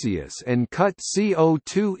Celsius and cut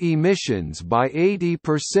CO2 emissions by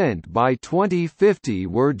 80% by 2050,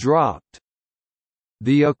 were dropped.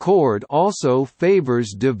 The accord also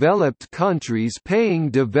favors developed countries paying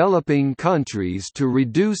developing countries to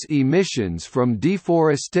reduce emissions from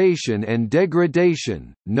deforestation and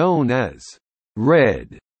degradation, known as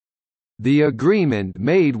REDD. The agreement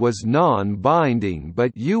made was non-binding,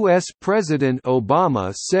 but U.S. President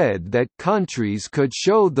Obama said that countries could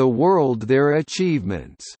show the world their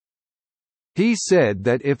achievements. He said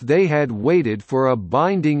that if they had waited for a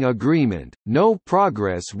binding agreement, no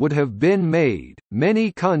progress would have been made.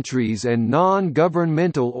 Many countries and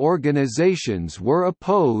non-governmental organizations were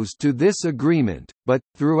opposed to this agreement, but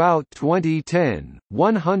throughout 2010,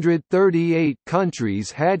 138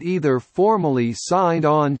 countries had either formally signed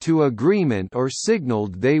on to agreement or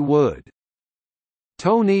signaled they would.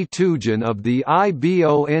 Tony Tujan of the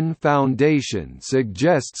IBON Foundation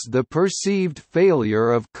suggests the perceived failure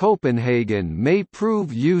of Copenhagen may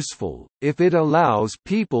prove useful, if it allows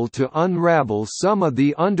people to unravel some of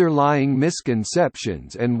the underlying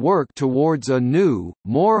misconceptions and work towards a new,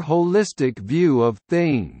 more holistic view of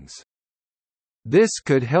things. This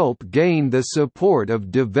could help gain the support of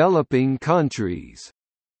developing countries.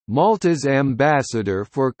 Malta's ambassador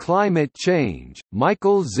for climate change,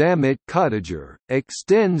 Michael Zammit-Kuttiger,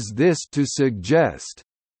 extends this to suggest,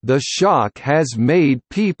 "The shock has made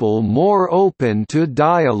people more open to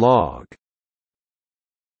dialogue."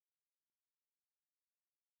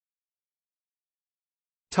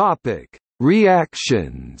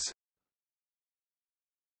 Reactions.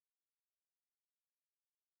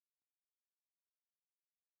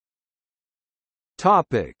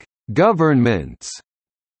 Governments.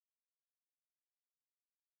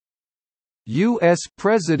 U.S.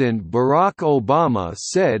 President Barack Obama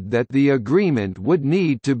said that the agreement would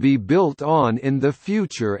need to be built on in the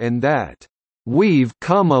future and that, "We've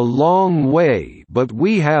come a long way but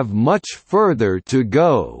we have much further to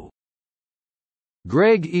go."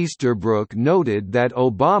 Greg Easterbrook noted that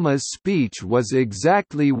Obama's speech was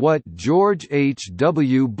exactly what George H.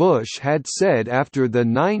 W. Bush had said after the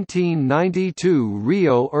 1992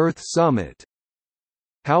 Rio Earth Summit.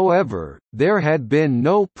 However, there had been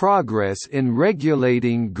no progress in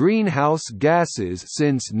regulating greenhouse gases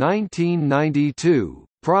since 1992.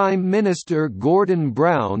 Prime Minister Gordon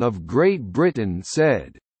Brown of Great Britain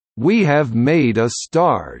said, "We have made a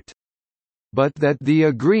start," but that the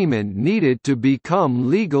agreement needed to become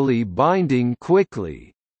legally binding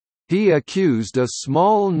quickly. He accused a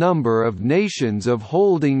small number of nations of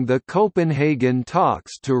holding the Copenhagen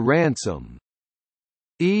talks to ransom.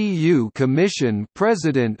 EU Commission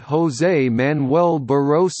President José Manuel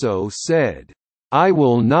Barroso said, "I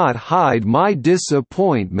will not hide my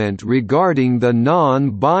disappointment regarding the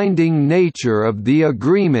non-binding nature of the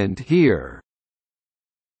agreement here."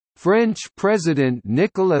 French President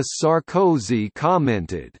Nicolas Sarkozy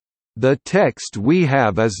commented, "The text we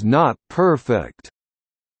have is not perfect.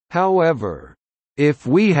 However, if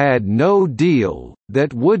we had no deal,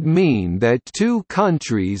 that would mean that two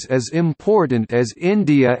countries as important as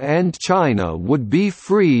India and China would be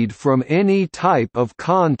freed from any type of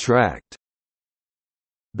contract."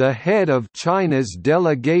 The head of China's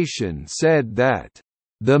delegation said that,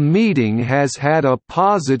 "The meeting has had a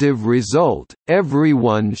positive result,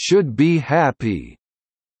 everyone should be happy."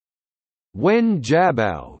 Wen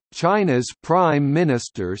Jiabao, China's prime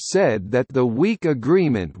minister, said that the weak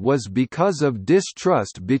agreement was because of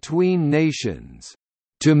distrust between nations.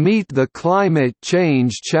 To meet the climate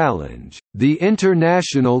change challenge, the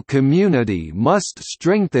international community must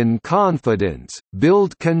strengthen confidence,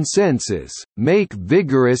 build consensus, make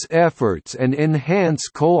vigorous efforts and enhance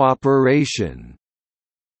cooperation.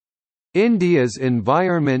 India's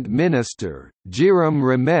Environment Minister, Jairam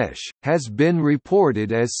Ramesh, has been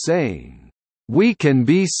reported as saying, "We can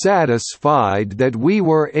be satisfied that we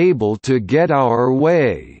were able to get our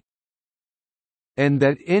way," and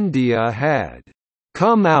that India had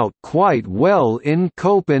 "come out quite well in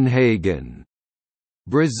Copenhagen."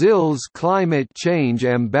 Brazil's climate change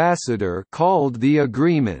ambassador called the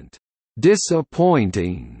agreement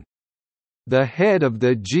disappointing. The head of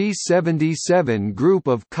the G77 group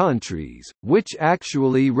of countries, which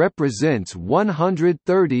actually represents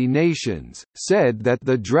 130 nations, said that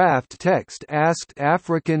the draft text asked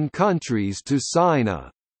African countries to sign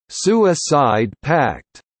a «suicide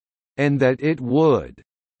pact» and that it would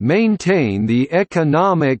 «maintain the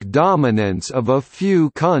economic dominance of a few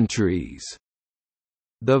countries».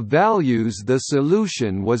 The values the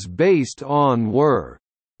solution was based on were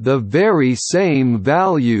the very same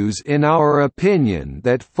values in our opinion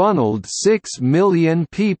that funneled 6 million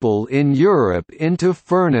people in Europe into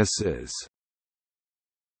furnaces.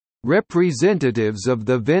 Representatives of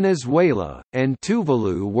the Venezuela and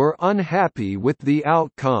Tuvalu were unhappy with the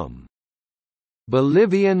outcome.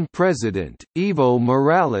 Bolivian President Evo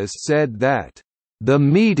Morales said that, "The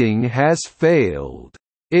meeting has failed.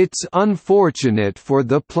 It's unfortunate for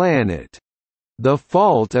the planet. The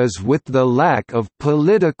fault is with the lack of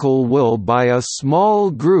political will by a small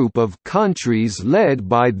group of countries led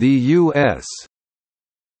by the U.S."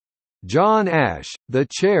 John Ash, the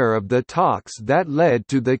chair of the talks that led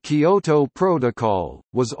to the Kyoto Protocol,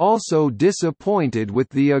 was also disappointed with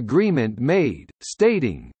the agreement made,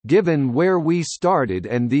 stating, "Given where we started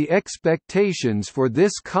and the expectations for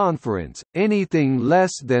this conference, anything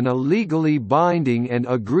less than a legally binding and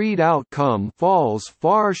agreed outcome falls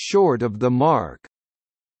far short of the mark."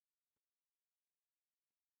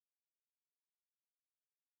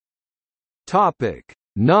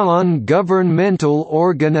 Non-governmental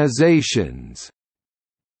organizations.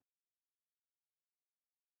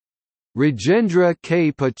 Rajendra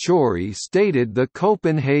K. Pachauri stated the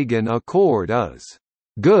Copenhagen Accord is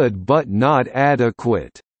 "good but not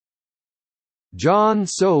adequate." John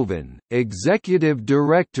Sovan, executive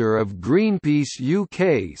director of Greenpeace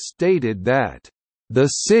UK, stated that, "The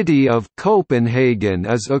city of Copenhagen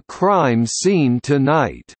is a crime scene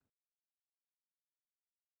tonight.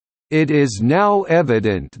 It is now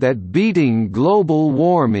evident that beating global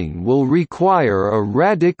warming will require a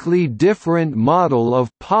radically different model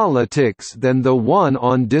of politics than the one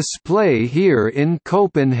on display here in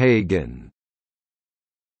Copenhagen."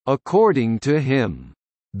 According to him,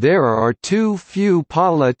 "There are too few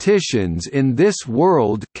politicians in this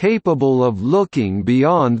world capable of looking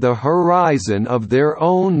beyond the horizon of their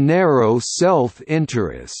own narrow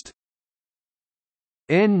self-interest."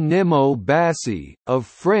 Nimo Bassi, of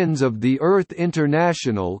Friends of the Earth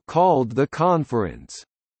International, called the conference,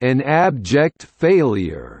 "an abject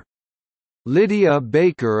failure." Lydia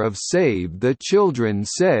Baker of Save the Children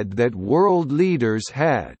said that world leaders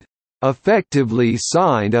had effectively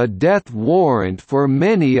signed a death warrant for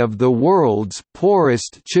many of the world's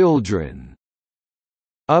poorest children.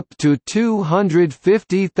 Up to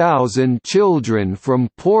 250,000 children from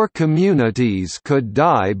poor communities could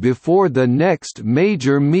die before the next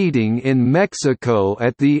major meeting in Mexico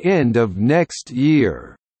at the end of next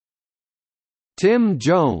year. Tim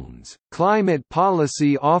Jones, climate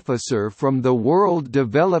policy officer from the World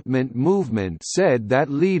Development Movement, said that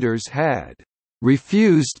leaders had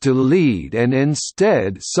refused to lead and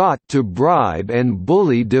instead sought to bribe and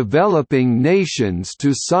bully developing nations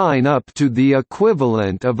to sign up to the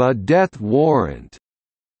equivalent of a death warrant.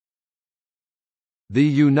 The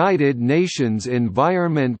United Nations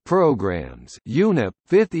Environment Programme's UNEP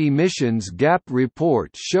Fifth Emissions Gap Report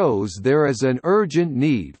shows there is an urgent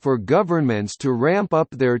need for governments to ramp up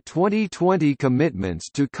their 2020 commitments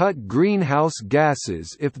to cut greenhouse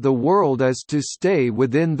gases if the world is to stay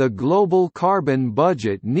within the global carbon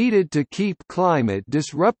budget needed to keep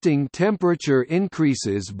climate-disrupting temperature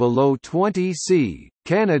increases below 20 C.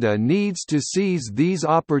 Canada needs to seize these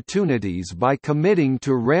opportunities by committing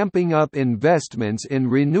to ramping up investments in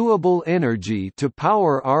renewable energy to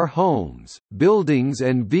power our homes, buildings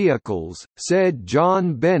and vehicles, said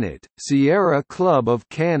John Bennett, Sierra Club of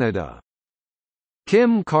Canada.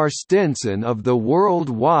 Kim Carstensen of the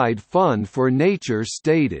Worldwide Fund for Nature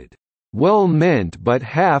stated, "Well-meant but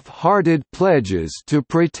half-hearted pledges to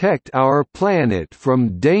protect our planet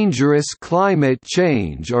from dangerous climate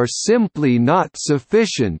change are simply not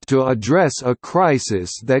sufficient to address a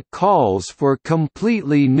crisis that calls for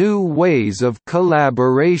completely new ways of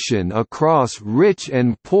collaboration across rich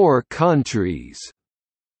and poor countries.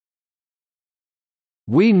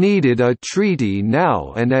 We needed a treaty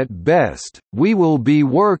now, and at best, we will be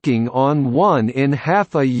working on one in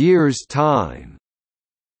half a year's time.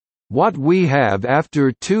 What we have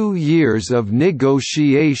after 2 years of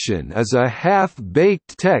negotiation is a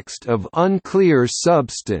half-baked text of unclear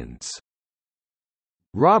substance."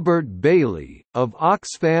 Robert Bailey, of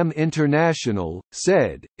Oxfam International,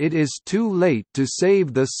 said, "It is too late to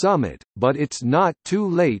save the summit, but it's not too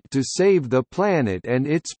late to save the planet and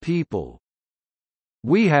its people.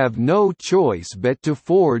 We have no choice but to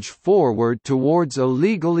forge forward towards a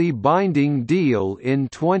legally binding deal in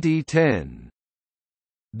 2010.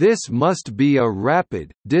 This must be a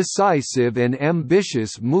rapid, decisive and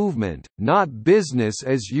ambitious movement, not business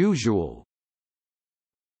as usual."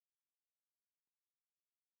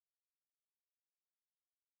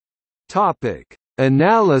 Topic: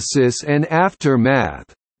 Analysis and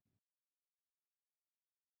aftermath.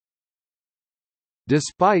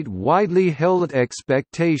 Despite widely held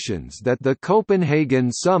expectations that the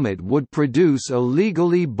Copenhagen summit would produce a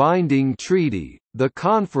legally binding treaty, the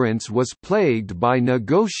conference was plagued by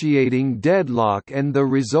negotiating deadlock and the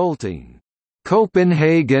resulting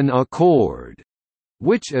Copenhagen Accord,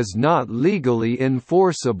 which is not legally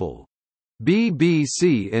enforceable.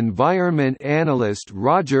 BBC environment analyst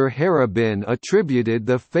Roger Harabin attributed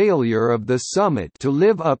the failure of the summit to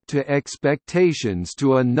live up to expectations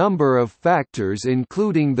to a number of factors,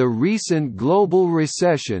 including the recent global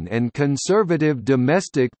recession and conservative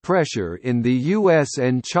domestic pressure in the US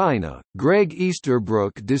and China. Greg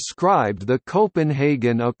Easterbrook described the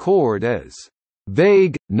Copenhagen Accord as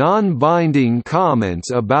vague, non-binding comments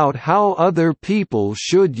about how other people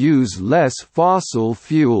should use less fossil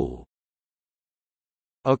fuel.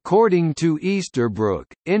 According to Easterbrook,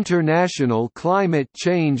 international climate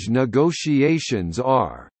change negotiations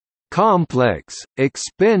are complex,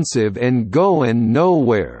 expensive and goin'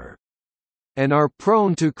 nowhere, and are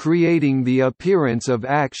prone to creating the appearance of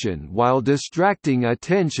action while distracting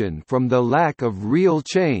attention from the lack of real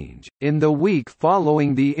change. In the week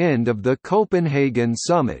following the end of the Copenhagen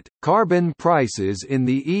summit, carbon prices in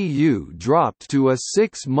the EU dropped to a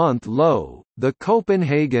 6-month low. The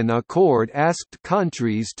Copenhagen Accord asked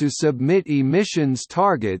countries to submit emissions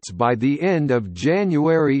targets by the end of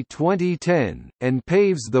January 2010, and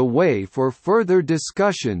paves the way for further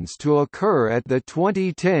discussions to occur at the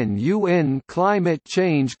 2010 UN Climate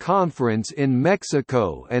Change Conference in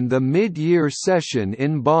Mexico and the mid-year session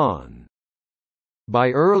in Bonn.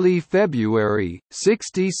 By early February,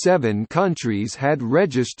 67 countries had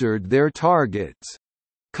registered their targets.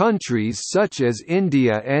 Countries such as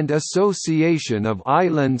India and Association of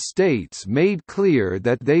Island States made clear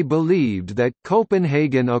that they believed that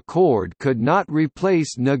Copenhagen Accord could not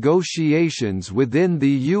replace negotiations within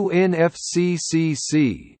the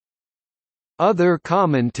UNFCCC. Other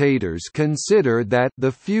commentators consider that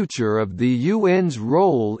the future of the UN's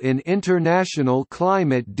role in international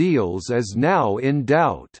climate deals is now in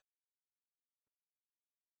doubt.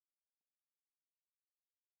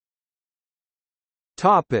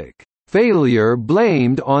 failure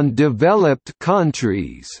blamed on developed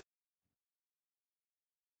countries.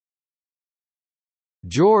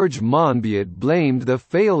 George Monbiot blamed the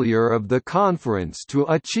failure of the conference to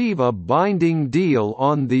achieve a binding deal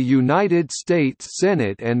on the United States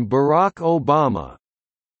Senate and Barack Obama.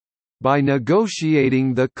 By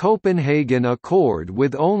negotiating the Copenhagen Accord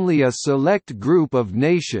with only a select group of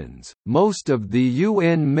nations, most of the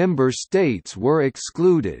UN member states were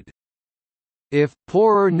excluded. If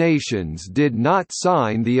poorer nations did not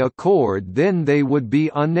sign the accord, then they would be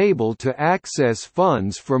unable to access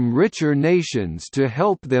funds from richer nations to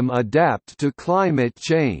help them adapt to climate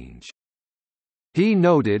change. He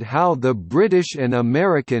noted how the British and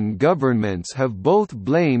American governments have both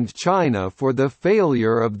blamed China for the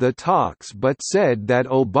failure of the talks but said that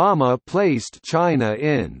Obama placed China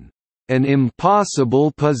in an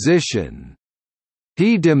impossible position.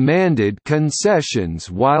 He demanded concessions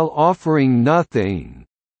while offering nothing.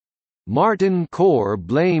 Martin Kore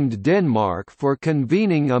blamed Denmark for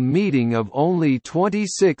convening a meeting of only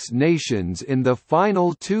 26 nations in the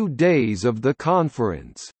final 2 days of the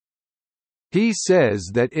conference. He says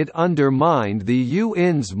that it undermined the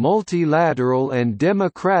UN's multilateral and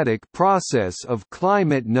democratic process of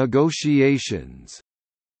climate negotiations.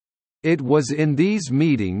 It was in these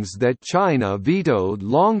meetings that China vetoed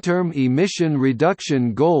long-term emission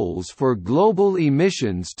reduction goals for global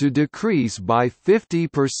emissions to decrease by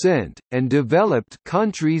 50%, and developed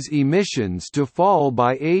countries' emissions to fall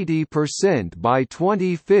by 80% by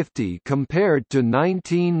 2050 compared to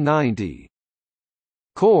 1990.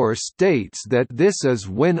 Kore states that this is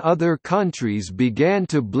when other countries began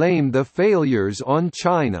to blame the failures on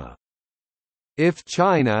China. If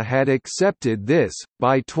China had accepted this,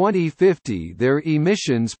 by 2050 their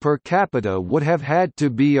emissions per capita would have had to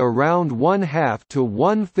be around 1/2 to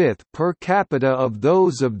 1/5 per capita of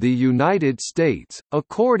those of the United States.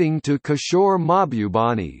 According to Kishore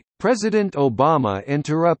Mahbubani, President Obama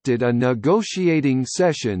interrupted a negotiating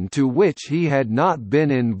session to which he had not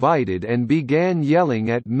been invited and began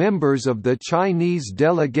yelling at members of the Chinese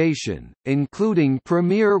delegation, including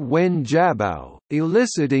Premier Wen Jiabao,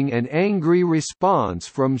 eliciting an angry response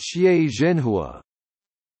from Xie Zhenhua.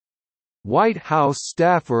 White House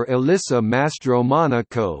staffer Elissa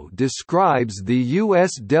Mastromonaco describes the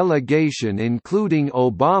U.S. delegation, including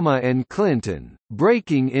Obama and Clinton,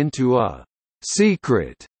 breaking into a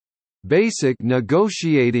secret basic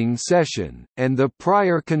negotiating session, and the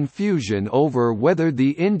prior confusion over whether the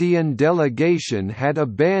Indian delegation had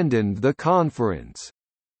abandoned the conference.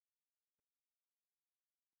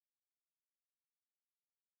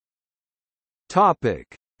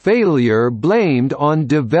 Failure blamed on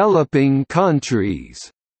developing countries.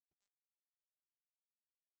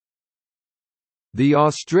 The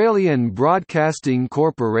Australian Broadcasting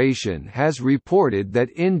Corporation has reported that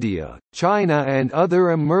India, China and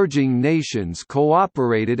other emerging nations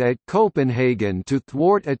cooperated at Copenhagen to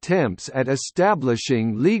thwart attempts at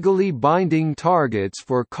establishing legally binding targets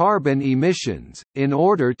for carbon emissions, in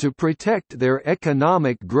order to protect their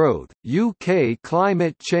economic growth. UK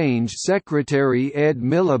Climate Change Secretary Ed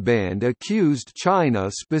Miliband accused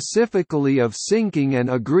China specifically of sinking an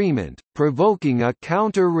agreement, provoking a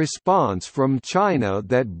counter-response from China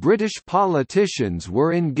that British politicians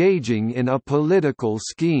were engaging in a political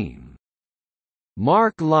scheme.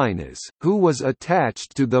 Mark Lynas, who was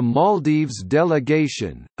attached to the Maldives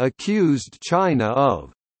delegation, accused China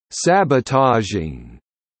of sabotaging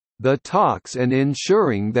the talks and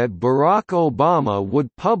ensuring that Barack Obama would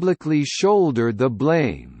publicly shoulder the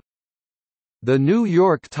blame. The New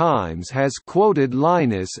York Times has quoted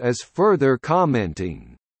Lynas as further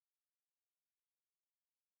commenting,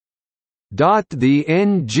 "The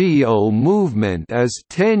NGO movement is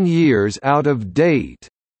 10 years out of date.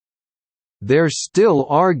 They're still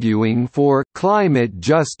arguing for climate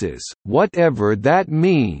justice, whatever that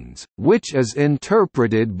means, which is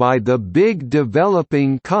interpreted by the big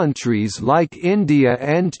developing countries like India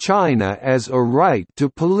and China as a right to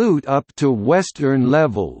pollute up to Western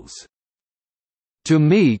levels. To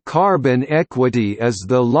me, carbon equity is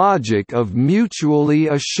the logic of mutually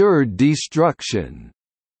assured destruction.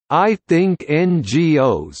 I think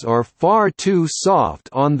NGOs are far too soft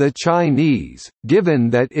on the Chinese, given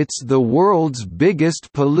that it's the world's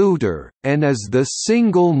biggest polluter, and is the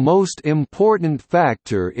single most important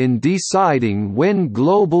factor in deciding when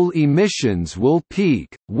global emissions will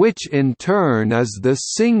peak, which in turn is the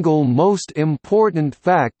single most important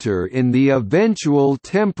factor in the eventual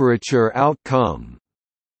temperature outcome.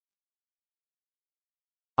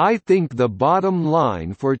 I think the bottom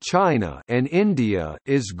line for China and India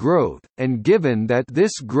is growth, and given that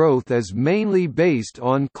this growth is mainly based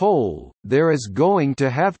on coal, there is going to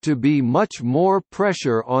have to be much more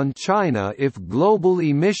pressure on China if global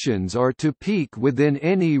emissions are to peak within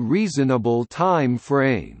any reasonable time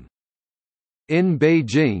frame. In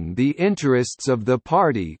Beijing, the interests of the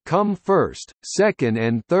party come first, second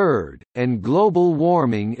and third, and global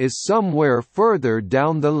warming is somewhere further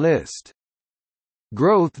down the list.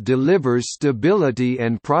 Growth delivers stability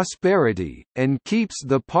and prosperity, and keeps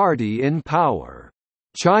the party in power.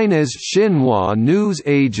 China's Xinhua news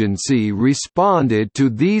agency responded to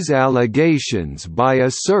these allegations by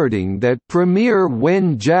asserting that Premier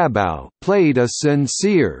Wen Jiabao played a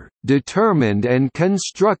sincere, determined and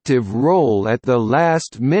constructive role at the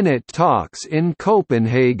last-minute talks in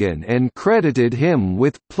Copenhagen and credited him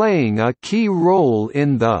with playing a key role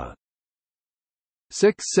in the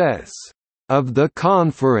success of the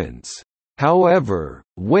conference. However,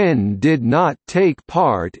 Wen did not take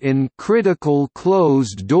part in critical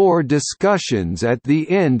closed-door discussions at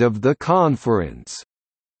the end of the conference.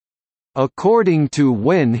 According to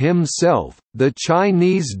Wen himself, the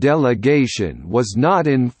Chinese delegation was not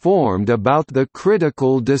informed about the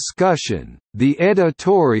critical discussion. The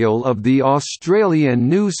editorial of the Australian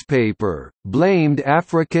newspaper blamed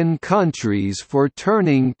African countries for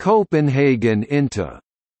turning Copenhagen into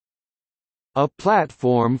a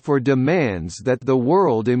platform for demands that the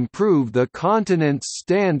world improve the continent's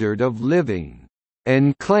standard of living,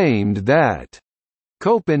 and claimed that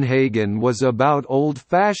Copenhagen was about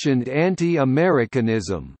old-fashioned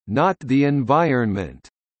anti-Americanism, not the environment.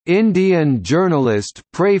 Indian journalist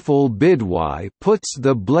Praful Bidwai puts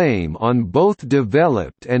the blame on both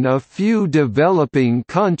developed and a few developing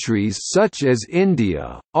countries such as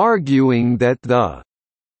India, arguing that the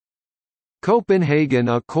Copenhagen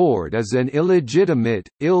Accord is an illegitimate,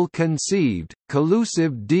 ill-conceived,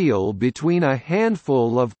 collusive deal between a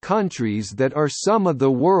handful of countries that are some of the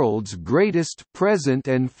world's greatest present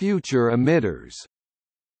and future emitters.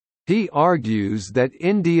 He argues that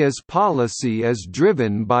India's policy is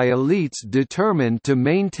driven by elites determined to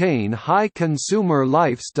maintain high consumer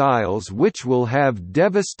lifestyles which will have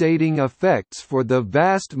devastating effects for the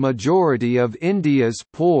vast majority of India's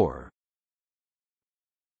poor.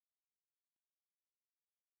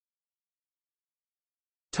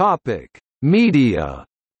 Media.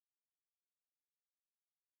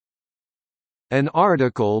 An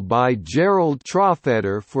article by Gerald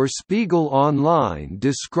Trofetter for Spiegel Online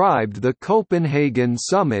described the Copenhagen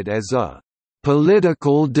summit as a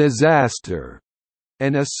political disaster,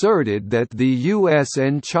 and asserted that the US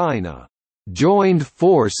and China joined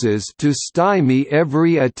forces to stymie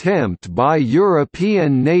every attempt by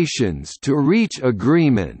European nations to reach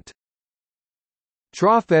agreement.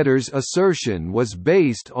 Trofetter's assertion was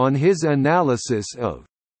based on his analysis of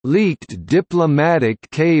leaked diplomatic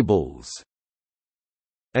cables.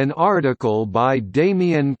 An article by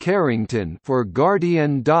Damien Carrington for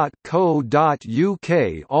Guardian.co.uk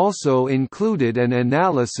also included an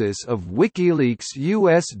analysis of WikiLeaks'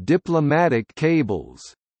 US diplomatic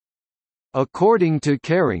cables. According to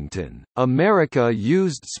Carrington, America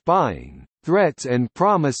used spying, threats and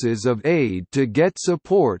promises of aid to get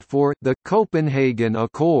support for the Copenhagen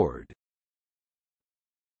Accord.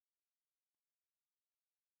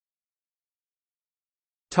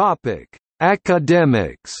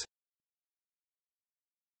 Academics.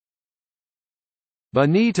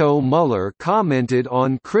 Benito Muller commented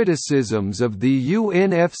on criticisms of the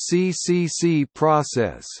UNFCCC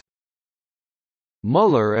process.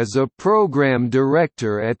 Muller is a program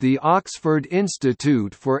director at the Oxford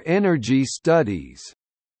Institute for Energy Studies.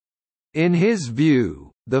 In his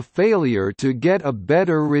view, the failure to get a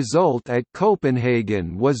better result at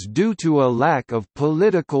Copenhagen was due to a lack of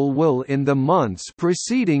political will in the months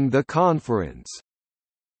preceding the conference.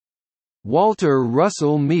 Walter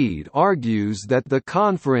Russell Mead argues that the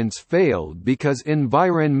conference failed because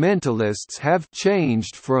environmentalists have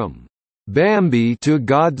changed from Bambi to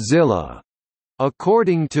Godzilla.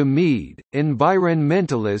 According to Mead,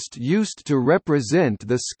 environmentalists used to represent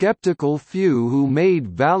the skeptical few who made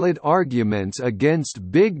valid arguments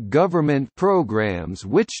against big government programs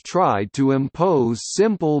which tried to impose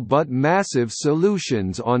simple but massive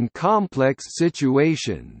solutions on complex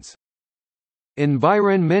situations.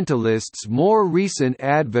 Environmentalists' more recent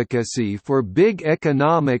advocacy for big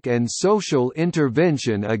economic and social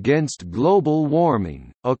intervention against global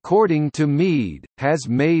warming, according to Mead, has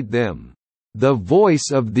made them the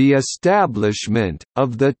voice of the establishment,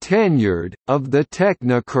 of the tenured, of the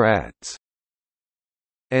technocrats.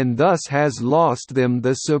 and thus has lost them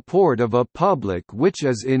the support of a public which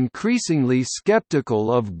is increasingly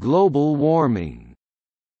skeptical of global warming.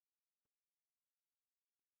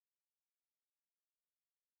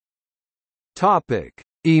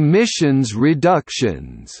 Emissions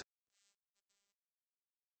reductions.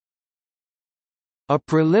 A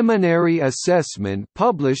preliminary assessment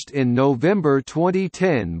published in November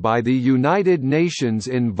 2010 by the United Nations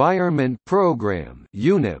Environment Programme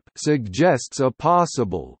 (UNEP) suggests a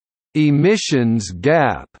possible emissions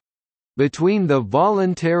gap between the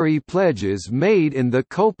voluntary pledges made in the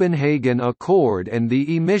Copenhagen Accord and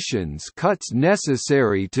the emissions cuts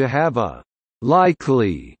necessary to have a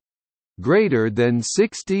likely greater than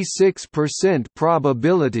 66%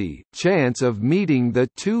 probability chance of meeting the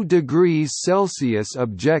 2 degrees Celsius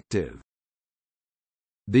objective.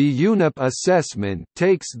 The UNEP assessment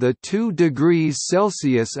takes the 2 degrees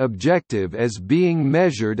Celsius objective as being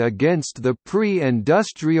measured against the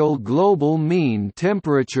pre-industrial global mean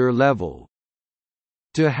temperature level.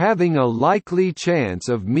 To having a likely chance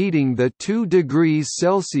of meeting the 2 degrees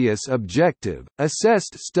Celsius objective,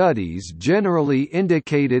 assessed studies generally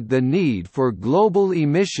indicated the need for global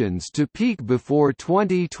emissions to peak before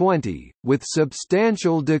 2020, with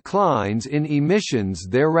substantial declines in emissions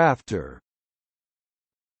thereafter.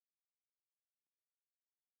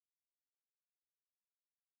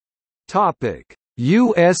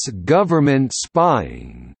 U.S. government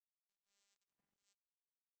spying.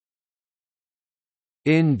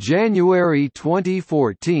 In January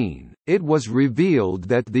 2014, it was revealed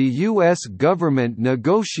that the U.S. government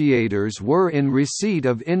negotiators were in receipt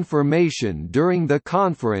of information during the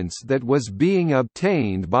conference that was being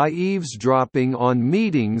obtained by eavesdropping on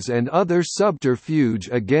meetings and other subterfuge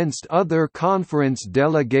against other conference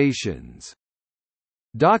delegations.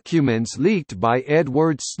 Documents leaked by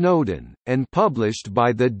Edward Snowden, and published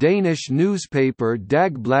by the Danish newspaper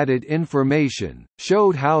Dagbladet Information,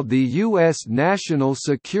 showed how the U.S. National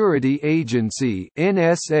Security Agency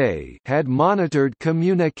 (NSA) had monitored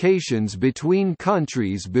communications between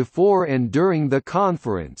countries before and during the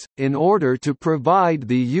conference, in order to provide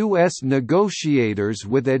the U.S. negotiators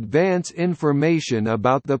with advance information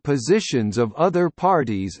about the positions of other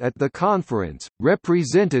parties at the conference.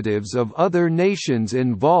 Representatives of other nations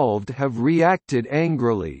involved have reacted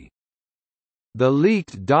angrily. The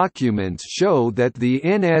leaked documents show that the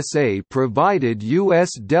NSA provided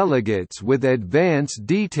U.S. delegates with advance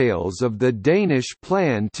details of the Danish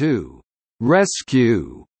plan to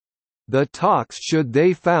 «rescue» the talks should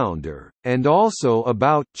they founder, and also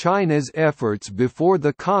about China's efforts before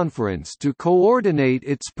the conference to coordinate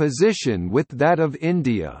its position with that of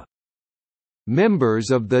India.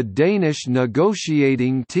 Members of the Danish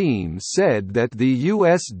negotiating team said that the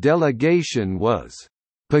U.S. delegation was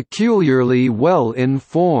peculiarly well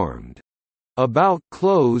informed about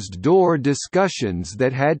closed-door discussions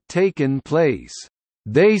that had taken place.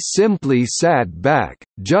 They simply sat back,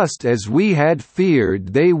 just as we had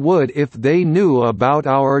feared they would if they knew about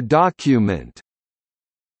our document.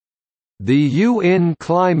 The UN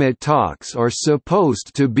climate talks are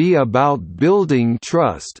supposed to be about building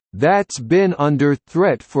trust, that's been under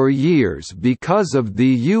threat for years because of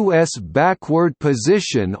the US backward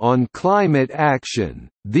position on climate action.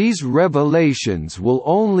 These revelations will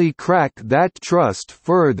only crack that trust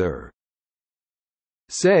further,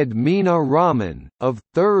 said Meena Raman, of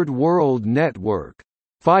Third World Network.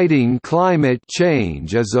 Fighting climate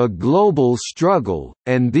change is a global struggle,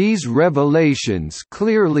 and these revelations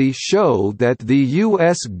clearly show that the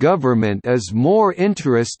U.S. government is more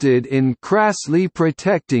interested in crassly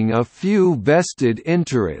protecting a few vested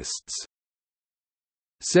interests,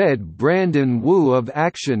 said Brandon Wu of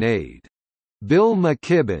ActionAid. Bill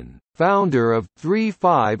McKibben, founder of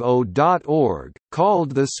 350.org,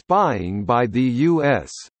 called the spying by the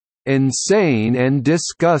U.S. insane and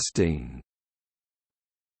disgusting.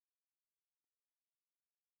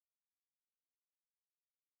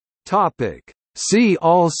 See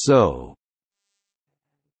also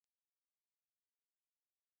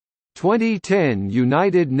 2010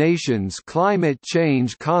 United Nations Climate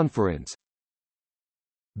Change Conference,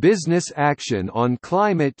 Business Action on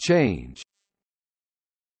Climate Change,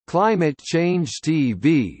 Climate Change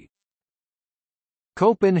TV,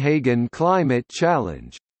 Copenhagen Climate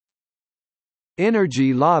Challenge,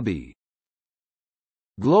 Energy Lobby,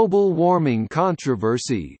 Global warming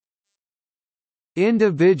controversy,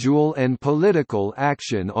 Individual and political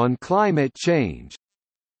action on climate change,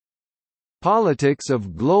 Politics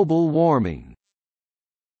of global warming,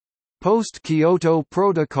 Post-Kyoto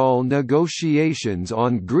Protocol negotiations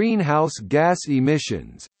on greenhouse gas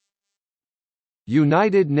emissions,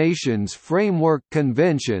 United Nations Framework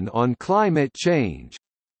Convention on Climate Change,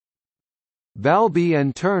 Valby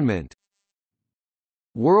Internment,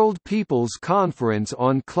 World People's Conference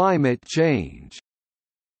on Climate Change.